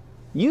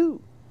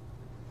 You.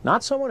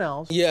 Not someone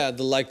else. Yeah,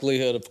 the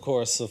likelihood, of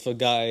course, of a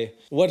guy.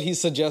 What he's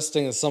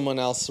suggesting is someone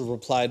else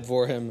replied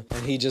for him,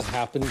 and he just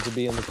happened to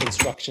be in the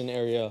construction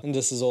area, and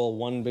this is all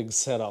one big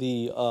setup.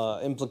 The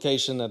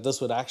implication that this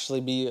would actually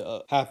be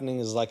happening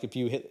is like if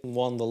you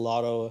won the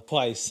lotto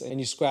twice, and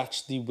you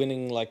scratch the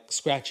winning, like,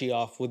 scratchy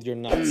off with your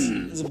nuts.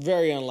 It's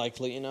very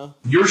unlikely, you know?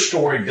 Your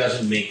story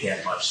doesn't make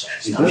that much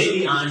sense. Now,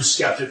 maybe I'm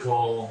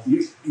skeptical.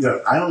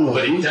 I don't know.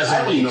 But it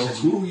doesn't know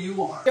who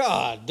you are.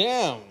 God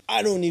damn.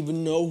 I don't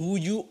even know who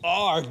you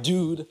are,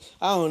 dude.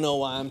 I don't know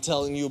why I'm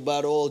telling you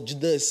about all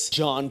this,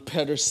 John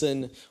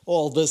Pedersen,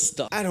 all this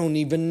stuff. I don't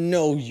even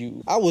know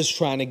you. I was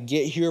trying to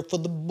get here for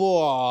the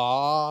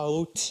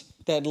boat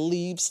that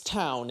leaves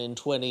town in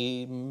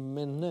 20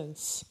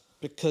 minutes.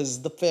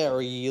 Because the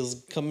ferry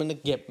is coming to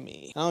get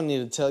me. I don't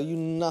need to tell you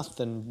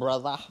nothing,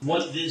 brother.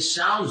 What this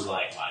sounds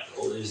like,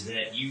 Michael, is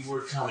that you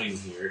were coming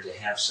here to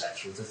have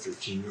sex with a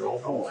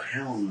 13-year-old. Oh,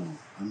 hell no.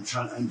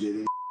 I'm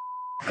dating.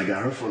 I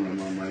got her phone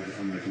number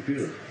on my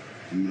computer.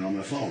 And on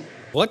my phone.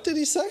 What did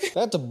he say?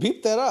 I had to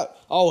beep that up.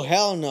 Oh,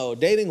 hell no.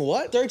 Dating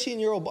what?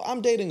 13-year-old.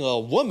 I'm dating a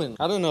woman.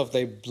 I don't know if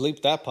they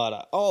bleeped that part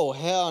out. Oh,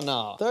 hell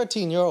no.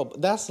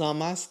 13-year-old. That's not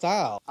my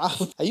style. Are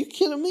you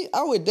kidding me?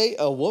 I would date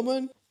a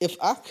woman if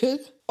I could.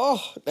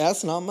 Oh,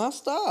 that's not my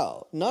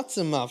style. Nuts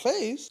in my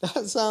face.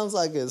 That sounds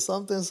like it's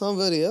something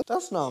somebody else.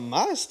 That's not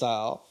my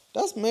style.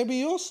 That's maybe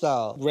your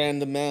style.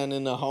 Random man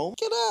in the home.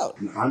 Get out.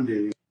 I'm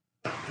dating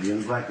a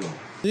young black girl.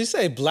 Did you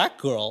say black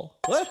girl?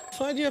 What?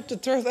 Why'd you have to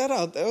throw that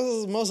out? That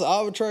was the most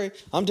arbitrary.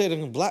 I'm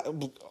dating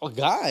a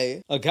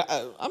guy.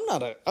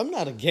 I'm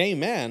not a gay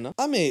man.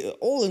 I'm a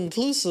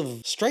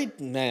all-inclusive straight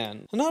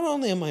man. Not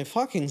only am I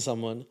fucking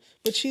someone,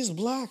 but she's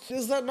black.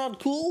 Is that not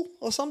cool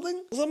or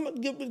something?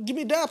 Give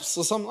me daps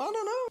or something. I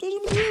don't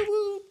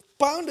know.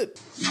 Pound it.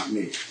 Not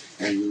me.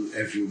 And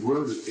if you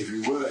were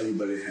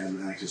anybody that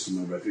had access to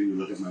my record, you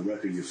look at my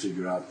record, you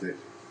figure out that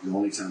the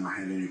only time I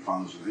had any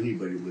problems with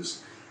anybody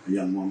was a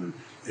young woman,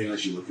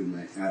 unless you look at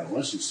my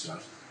adolescent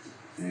stuff.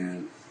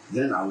 And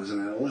then I was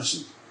an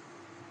adolescent.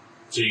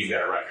 So you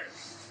got a record.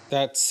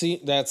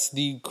 That's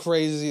the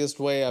craziest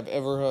way I've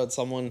ever heard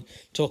someone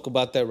talk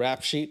about their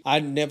rap sheet.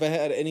 I never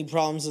had any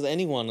problems with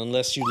anyone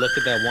unless you look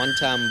at that one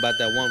time about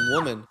that one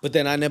woman. But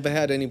then I never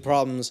had any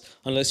problems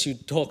unless you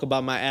talk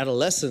about my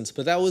adolescence.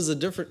 But I was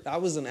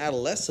an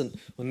adolescent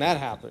when that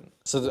happened.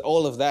 So that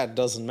all of that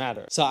doesn't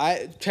matter. So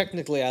I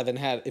haven't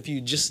had, if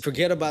you just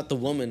forget about the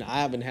woman,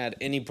 I haven't had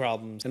any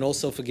problems. And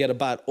also forget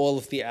about all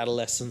of the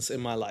adolescence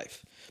in my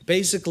life.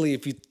 Basically,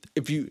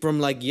 if you from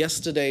like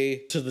yesterday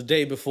to the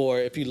day before,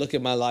 if you look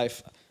at my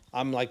life,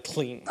 I'm like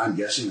clean. I'm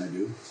guessing I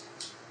do.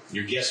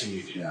 You're guessing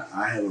you do. Yeah,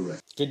 I have a record.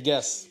 Good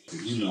guess.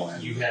 You know I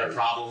have. You had a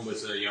problem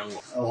with a young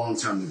woman. A long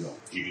time ago.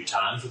 Do you do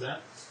time for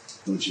that?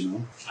 Don't you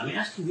know? I'm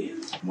asking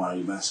you. Why are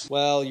you asking?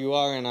 Well, you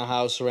are in a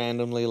house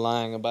randomly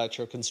lying about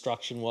your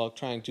construction work,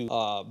 trying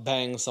to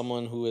bang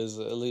someone who is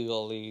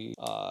illegally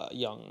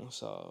young,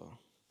 so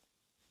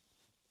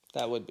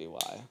That would be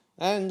why.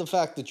 And the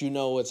fact that you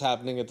know what's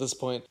happening at this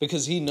point,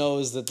 because he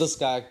knows that this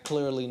guy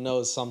clearly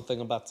knows something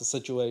about the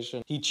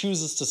situation. He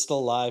chooses to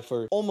still lie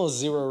for almost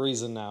zero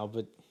reason now,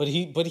 but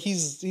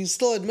he's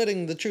still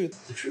admitting the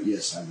truth. The truth?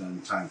 Yes, I've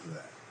done time for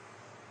that.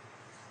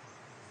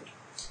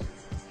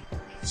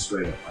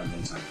 Straight up, I've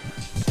done time for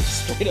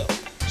that.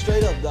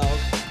 Straight up, dog.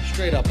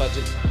 Straight up,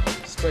 budget.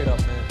 Straight up,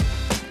 man.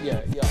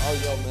 Yeah,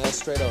 oh, yo, man,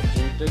 straight up,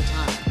 dude. Big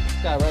time.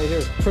 This guy right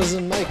here,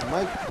 Prison Mike.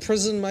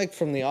 Prison Mike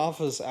from The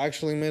Office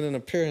actually made an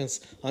appearance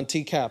on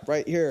TCAP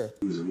right here.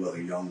 He was a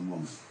wealthy young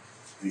woman.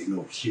 Ain't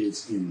no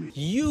kids in me.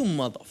 You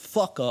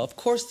motherfucker. Of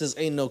course there's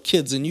ain't no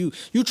kids in you.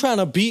 You trying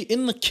to be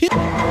in the kid.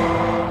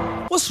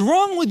 What's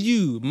wrong with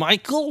you,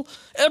 Michael?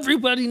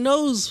 Everybody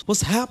knows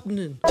what's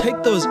happening.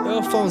 Take those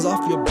earphones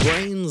off your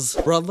brains,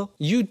 brother.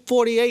 You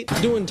 48,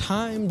 doing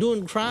time,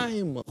 doing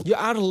crime. You're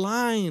out of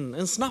line, and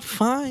it's not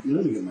fine.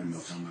 Let me get my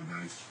milk on my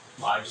bag.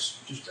 Well,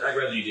 I'd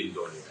rather you didn't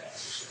go in your bag.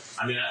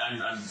 I mean,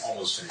 I'm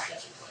almost finished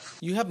answering.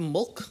 You have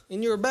milk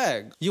in your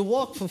bag. You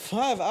walked for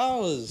 5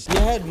 hours. You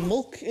had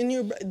milk in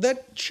your bag.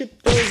 That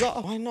shit goes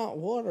off. Why not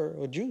water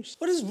or juice?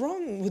 What is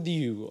wrong with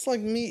you? It's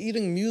like me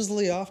eating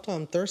muesli after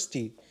I'm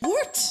thirsty.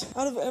 What?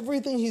 Out of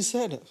everything he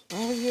said,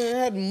 he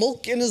had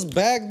milk in his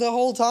bag the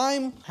whole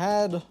time?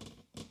 Had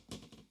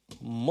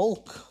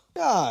milk.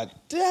 God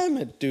damn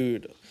it,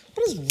 dude.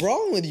 What is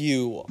wrong with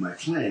you? My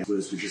plan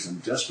was because I'm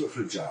desperate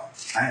for a job.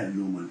 I had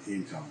no money,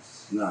 income.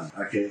 None.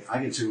 Okay, I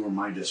can tell you where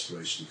my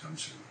desperation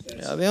comes from.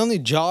 Yeah, the only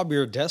job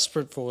you're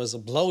desperate for is a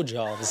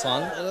blowjob,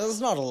 son. That's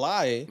not a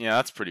lie. Yeah,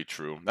 that's pretty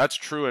true. That's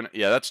true, and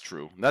yeah, that's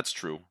true. That's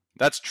true.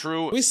 That's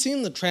true. We've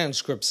seen the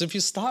transcripts. If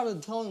you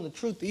started telling the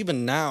truth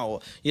even now,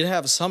 you'd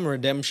have some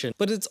redemption.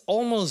 But it's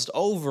almost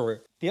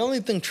over. The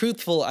only thing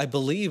truthful, I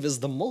believe, is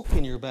the milk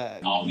in your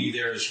bag. I'll be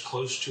there as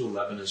close to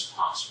 11 as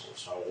possible,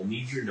 so I will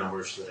need your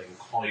number so that I can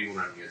call you when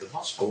I'm near the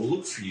bus. I will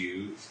look for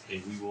you,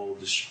 and we will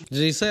distribute.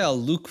 Did he say I'll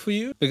look for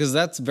you? Because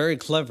that's very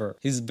clever.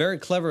 He's very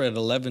clever at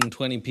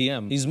 11:20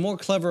 p.m. He's more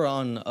clever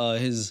on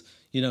his,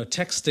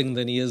 texting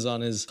than he is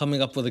on his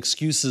coming up with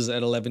excuses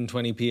at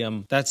 11:20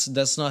 p.m.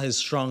 That's not his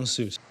strong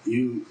suit.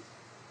 You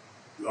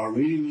are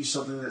reading me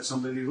something that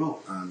somebody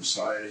wrote. I'm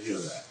sorry to hear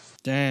that.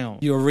 Damn.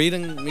 You're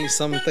reading me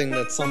something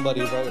that somebody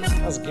wrote.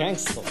 That's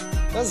gangster.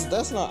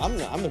 That's not,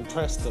 I'm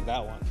impressed with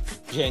that one.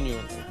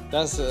 Genuinely.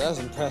 That's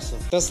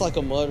impressive. That's like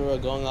a murderer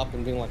going up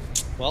and being like,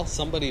 well,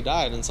 somebody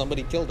died and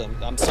somebody killed him.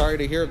 I'm sorry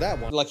to hear that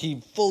one. Like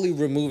he fully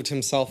removed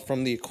himself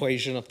from the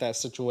equation of that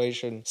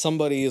situation.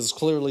 Somebody is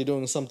clearly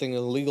doing something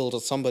illegal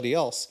to somebody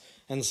else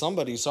and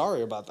somebody's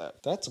sorry about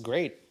that. That's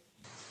great.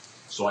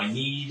 So I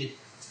need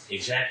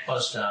exact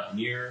bus stop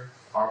near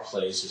our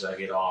place as I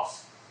get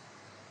off.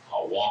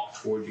 I'll walk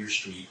toward your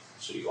street,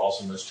 so you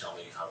also must tell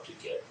me how to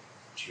get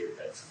to your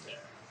bed from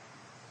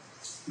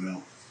there.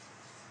 Well,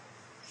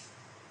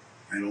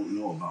 I don't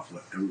know about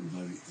what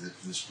everybody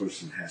that this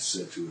person has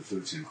said to a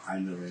 13-year-old. I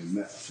never even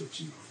met a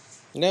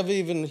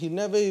 13-year-old. He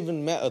never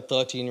even met a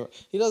 13-year-old.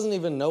 He doesn't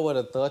even know what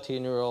a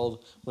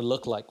 13-year-old would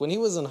look like. When he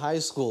was in high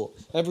school,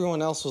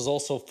 everyone else was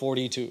also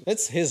 42.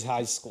 It's his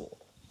high school.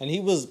 And he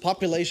was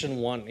population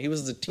 1. He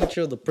was the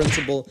teacher, the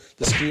principal,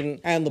 the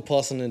student, and the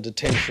person in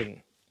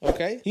detention.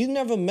 Okay? He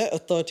never met a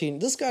 13.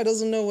 This guy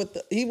doesn't know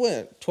he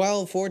went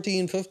 12,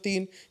 14,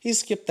 15. He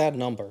skipped that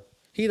number.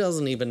 He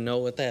doesn't even know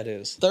what that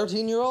is.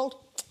 13-year-old?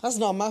 That's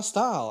not my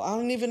style. I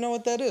don't even know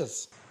what that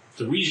is.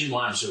 The reason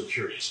why I'm so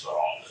curious about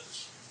all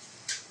this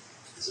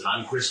is that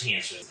I'm Chris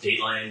Hansen,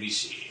 Dateline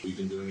NBC. We've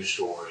been doing a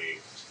story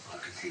on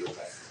computer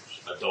vectors.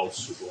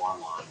 Adults who go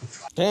online.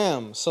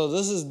 Damn, so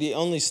this is the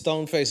only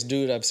stone-faced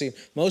dude I've seen.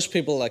 Most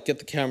people like get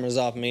the cameras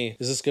off me.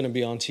 Is this gonna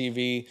be on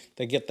TV?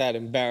 They get that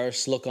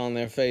embarrassed look on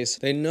their face.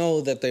 They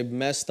know that they've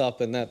messed up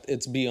and that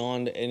it's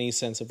beyond any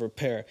sense of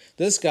repair.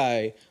 This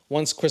guy,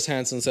 once Chris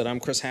Hansen said, I'm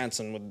Chris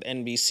Hansen with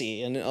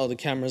NBC, and the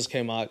cameras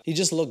came out, he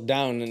just looked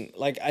down and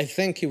I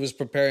think he was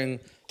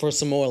preparing for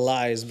some more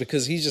lies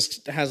because he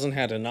just hasn't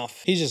had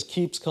enough. He just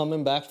keeps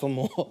coming back for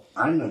more.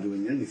 I'm not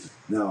doing anything.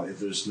 Now, if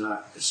there's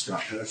not, it's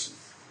Scott Patterson.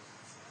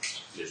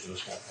 There's no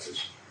Scott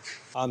Patterson.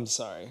 I'm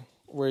sorry.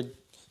 We're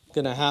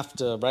gonna have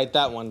to write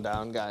that one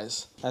down,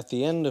 guys. At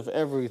the end of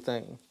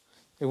everything,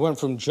 it went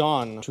from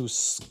John to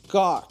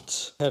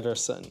Scott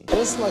Patterson.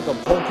 Just like a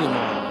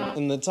Pokemon.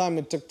 In the time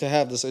it took to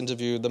have this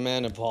interview, the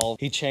man evolved.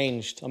 He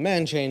changed. A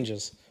man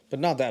changes, but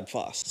not that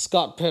fast.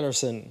 Scott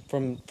Patterson,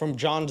 from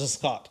John to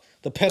Scott.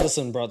 The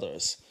Pedersen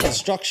brothers.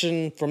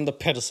 Instruction from the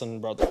Pedersen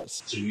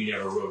brothers. So you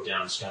never wrote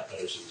down Scott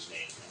Patterson's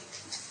name?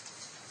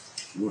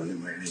 Well, I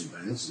didn't write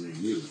anybody's name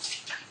either.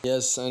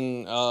 Yes,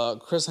 and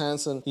Chris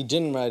Hansen, he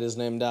didn't write his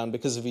name down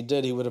because if he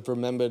did, he would have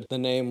remembered the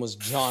name was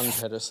John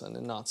Pedersen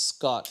and not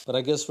Scott. But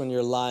I guess when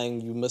you're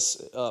lying, you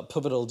miss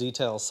pivotal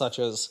details such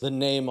as the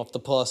name of the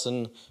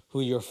person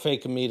who you're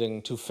fake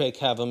meeting to fake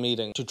have a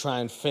meeting, to try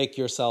and fake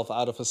yourself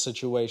out of a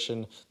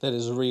situation that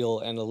is real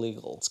and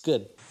illegal. It's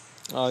good.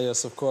 Oh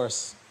yes, of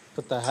course.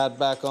 Put the hat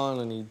back on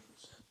and he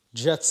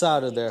jets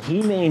out of there.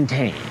 He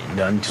maintained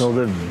until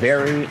the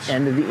very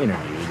end of the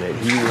interview that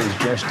he was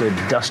just a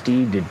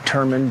dusty,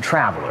 determined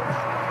traveler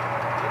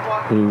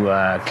who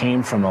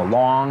came from a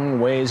long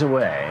ways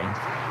away.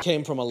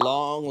 Came from a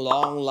long,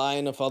 long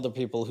line of other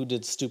people who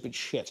did stupid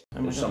shit.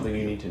 There's something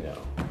you need to know.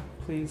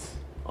 Please.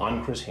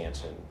 I'm Chris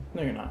Hansen.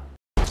 No, you're not.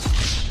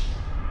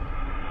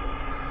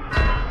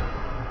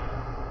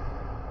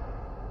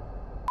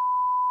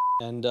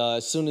 And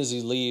as soon as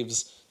he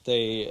leaves,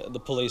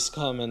 the police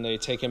come and they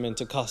take him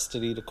into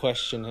custody to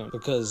question him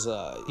because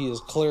he is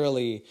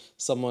clearly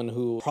someone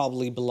who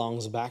probably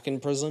belongs back in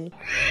prison.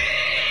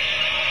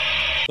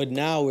 But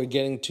now we're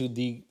getting to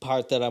the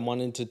part that I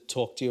wanted to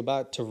talk to you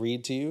about, to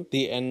read to you,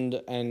 the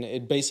end, and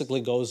it basically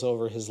goes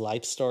over his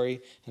life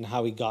story and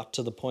how he got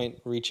to the point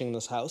reaching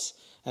this house.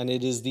 And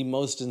it is the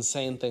most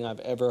insane thing I've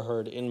ever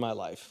heard in my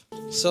life.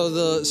 So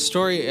the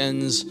story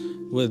ends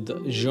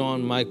with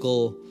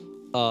Jean-Michel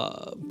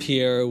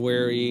Pierre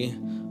Wery.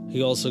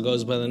 He also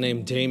goes by the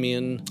name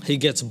Damien. He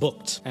gets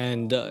booked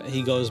and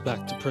he goes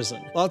back to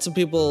prison. Lots of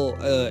people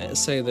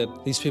say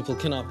that these people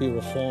cannot be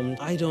reformed.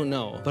 I don't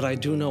know, but I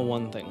do know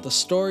one thing. The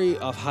story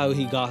of how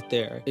he got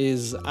there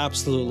is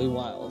absolutely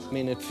wild. I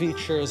mean, it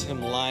features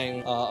him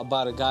lying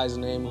about a guy's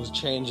name who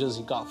changes.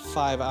 He got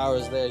 5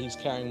 hours there. He's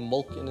carrying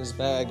milk in his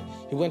bag.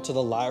 He went to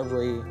the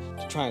library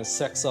to try and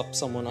sex up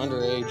someone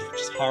underage,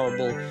 which is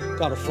horrible.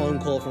 Got a phone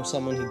call from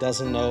someone he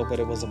doesn't know, but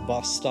it was a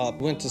bus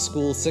stop. Went to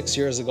school 6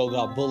 years ago,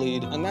 got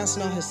bullied, and that's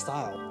not his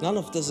style. None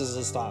of this is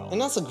his style. And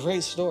that's a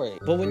great story.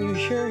 But when you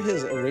hear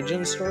his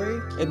origin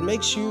story, it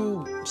makes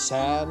you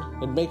sad.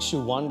 It makes you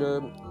wonder,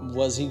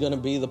 was he gonna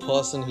be the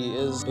person he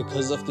is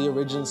because of the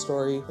origin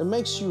story? It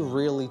makes you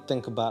really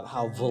think about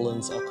how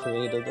villains are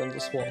created in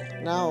this world.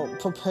 Now,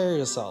 prepare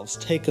yourselves.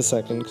 Take a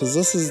second, because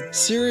this is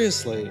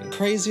seriously the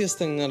craziest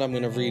thing that I'm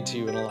gonna read to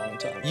you in a long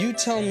time. You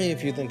tell me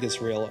if you think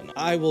it's real or not.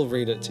 I will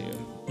read it to you.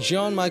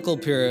 Jean-Michel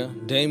Pierre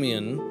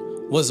Damien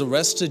was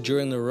arrested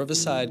during the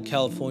Riverside,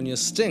 California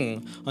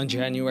sting on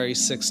January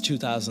 6,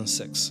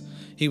 2006.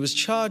 He was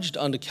charged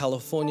under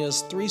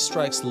California's 3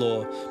 strikes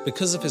law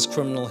because of his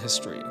criminal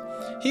history.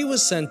 He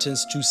was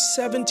sentenced to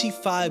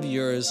 75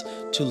 years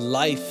to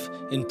life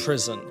in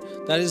prison.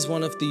 That is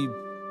one of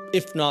the,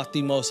 if not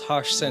the most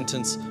harsh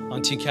sentence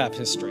on TCAP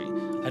history.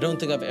 I don't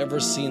think I've ever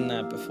seen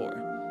that before.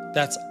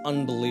 That's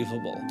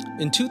unbelievable.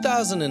 In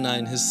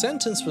 2009, his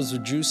sentence was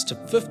reduced to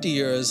 50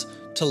 years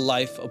to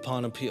life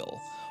upon appeal.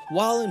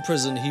 While in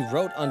prison, he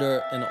wrote under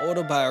an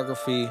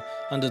autobiography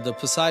under the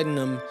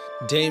pseudonym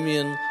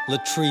Damien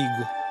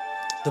Latrigue.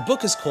 The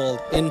book is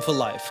called In for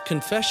Life,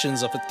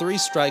 Confessions of a 3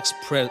 Strikes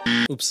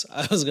Prisoner.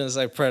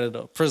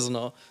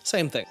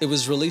 Same thing. It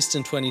was released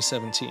in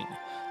 2017.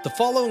 The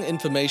following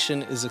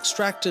information is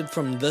extracted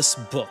from this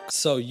book,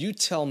 so you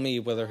tell me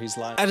whether he's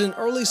lying. At an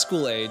early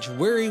school age,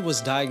 Weary was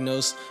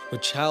diagnosed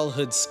with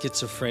childhood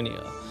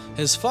schizophrenia.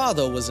 His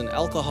father was an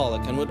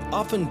alcoholic and would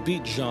often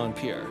beat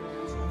Jean-Pierre.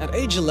 At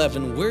age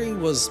 11, Weary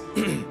was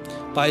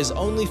by his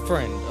only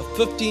friend, a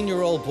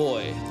 15-year-old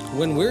boy.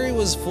 When Weary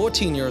was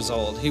 14 years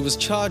old, he was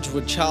charged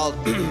with child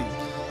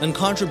and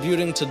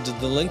contributing to the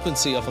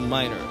delinquency of a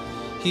minor.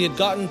 He had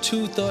gotten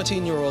 2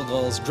 13-year-old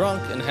girls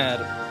drunk and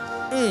had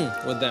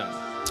with them.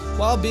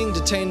 While being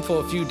detained for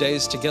a few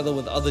days together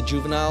with other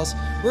juveniles,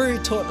 Weary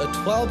taught a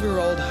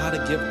 12-year-old how to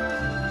give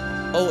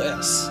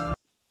OS. Are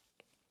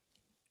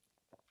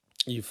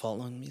you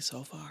following me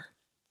so far?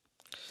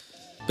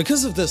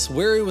 Because of this,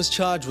 Weary was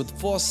charged with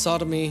forced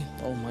sodomy,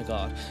 oh my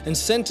god, and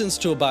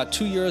sentenced to about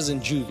 2 years in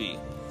juvie.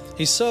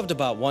 He served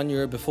about 1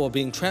 year before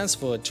being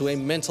transferred to a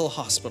mental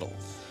hospital.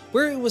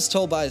 Weary was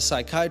told by a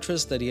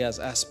psychiatrist that he has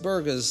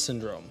Asperger's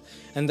syndrome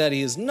and that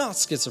he is not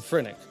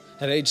schizophrenic.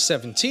 At age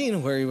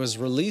 17, Weary was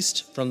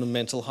released from the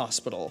mental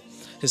hospital.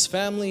 His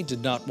family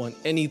did not want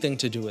anything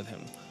to do with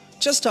him.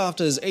 Just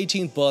after his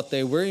 18th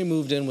birthday, Weary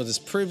moved in with his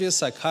previous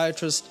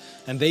psychiatrist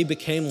and they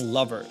became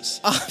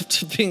lovers.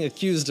 After being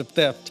accused of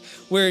theft,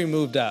 Weary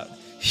moved out.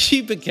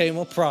 He became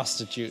a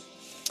prostitute.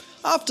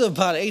 After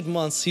about 8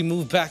 months, he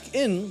moved back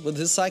in with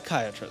his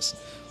psychiatrist.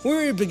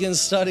 Weary began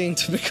studying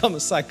to become a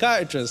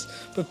psychiatrist,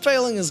 but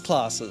failing his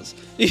classes.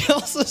 He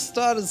also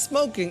started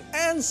smoking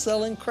and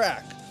selling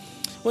crack.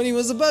 When he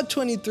was about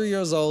 23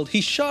 years old, he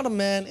shot a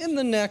man in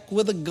the neck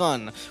with a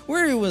gun.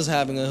 Weary was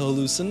having a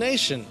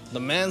hallucination. The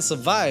man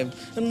survived,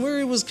 and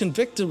Weary was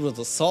convicted with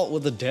assault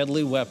with a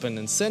deadly weapon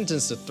and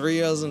sentenced to 3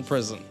 years in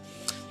prison.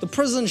 The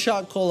prison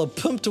shot caller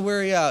pumped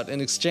Weary out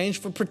in exchange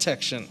for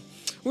protection.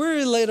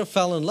 Weary later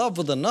fell in love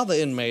with another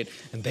inmate,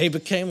 and they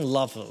became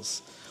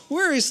lovers.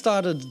 Weary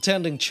started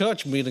attending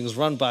church meetings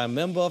run by a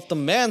member of the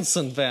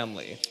Manson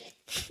family.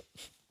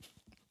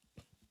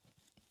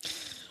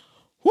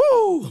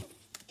 Woo!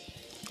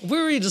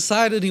 Weary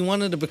decided he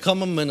wanted to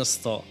become a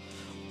minister.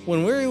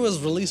 When Weary was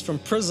released from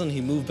prison,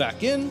 he moved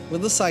back in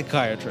with a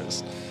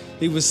psychiatrist.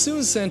 He was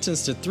soon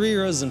sentenced to 3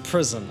 years in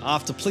prison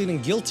after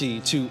pleading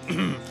guilty to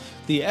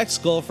the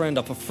ex-girlfriend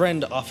of a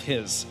friend of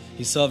his.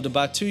 He served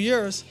about 2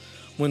 years.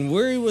 When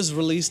Weary was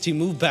released, he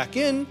moved back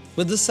in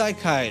with the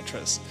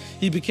psychiatrist.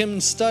 He began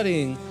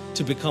studying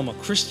to become a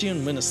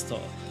Christian minister.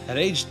 At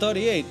age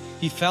 38,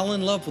 he fell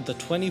in love with a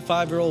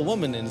 25-year-old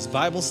woman in his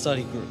Bible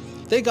study group.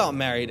 They got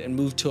married and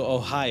moved to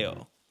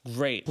Ohio.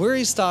 Great.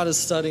 Weary started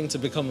studying to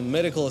become a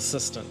medical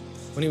assistant.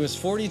 When he was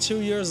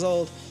 42 years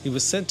old, he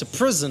was sent to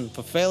prison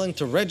for failing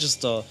to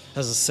register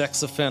as a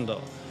sex offender.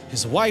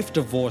 His wife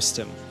divorced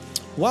him.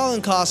 While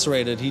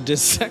incarcerated, he did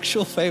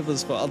sexual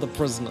favors for other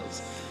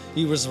prisoners.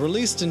 He was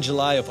released in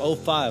July of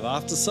 2005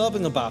 after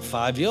serving about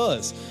 5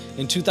 years.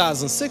 In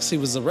 2006, he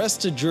was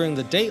arrested during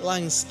the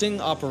Dateline sting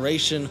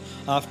operation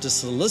after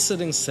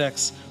soliciting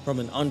sex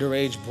from an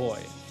underage boy.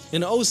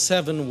 In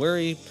 2007,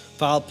 Weary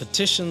filed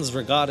petitions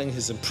regarding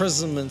his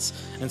imprisonments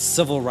and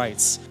civil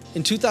rights.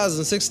 In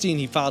 2016,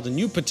 he filed a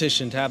new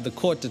petition to have the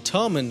court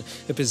determine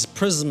if his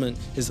imprisonment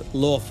is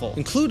lawful.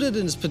 Included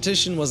in his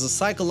petition was a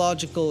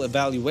psychological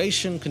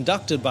evaluation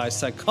conducted by a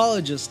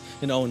psychologist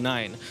in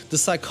 2009. The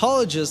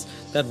psychologist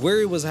that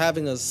Weary was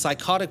having a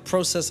psychotic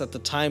process at the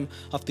time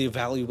of the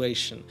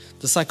evaluation.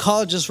 The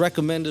psychologist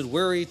recommended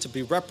Weary to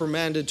be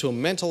reprimanded to a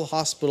mental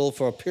hospital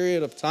for a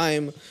period of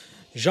time.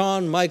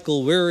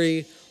 Jean-Michael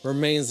Weary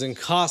remains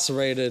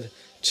incarcerated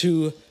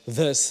to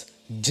this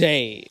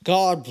day.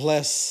 God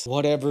bless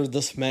whatever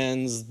this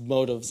man's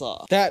motives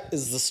are. That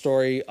is the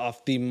story of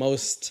the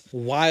most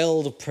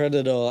wild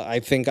predator I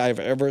think I've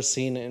ever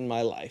seen in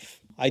my life.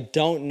 I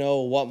don't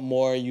know what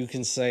more you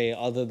can say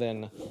other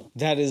than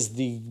that is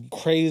the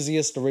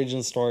craziest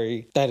origin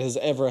story that has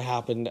ever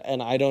happened,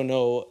 and I don't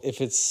know if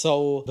it's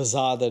so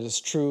bizarre that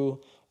it's true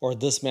or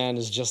this man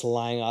is just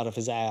lying out of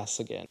his ass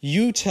again.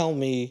 You tell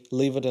me,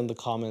 leave it in the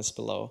comments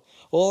below.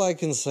 All I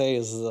can say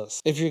is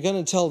this. If you're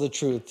gonna tell the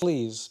truth,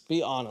 please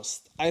be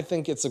honest. I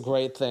think it's a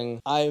great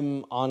thing.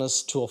 I'm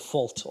honest to a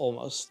fault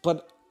almost,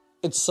 but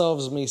it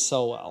serves me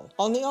so well.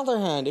 On the other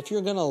hand, if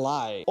you're gonna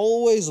lie,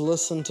 always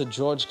listen to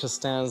George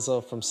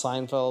Costanza from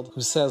Seinfeld,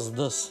 who says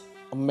this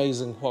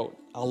amazing quote.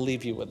 I'll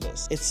leave you with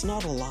this. It's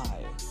not a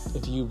lie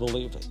if you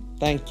believe it.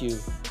 Thank you,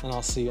 and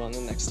I'll see you on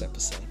the next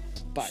episode.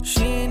 Bye.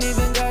 She ain't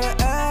even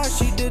gotta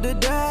ask, she did a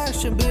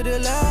dash and bit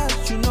it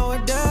last. You know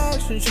it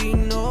dash and she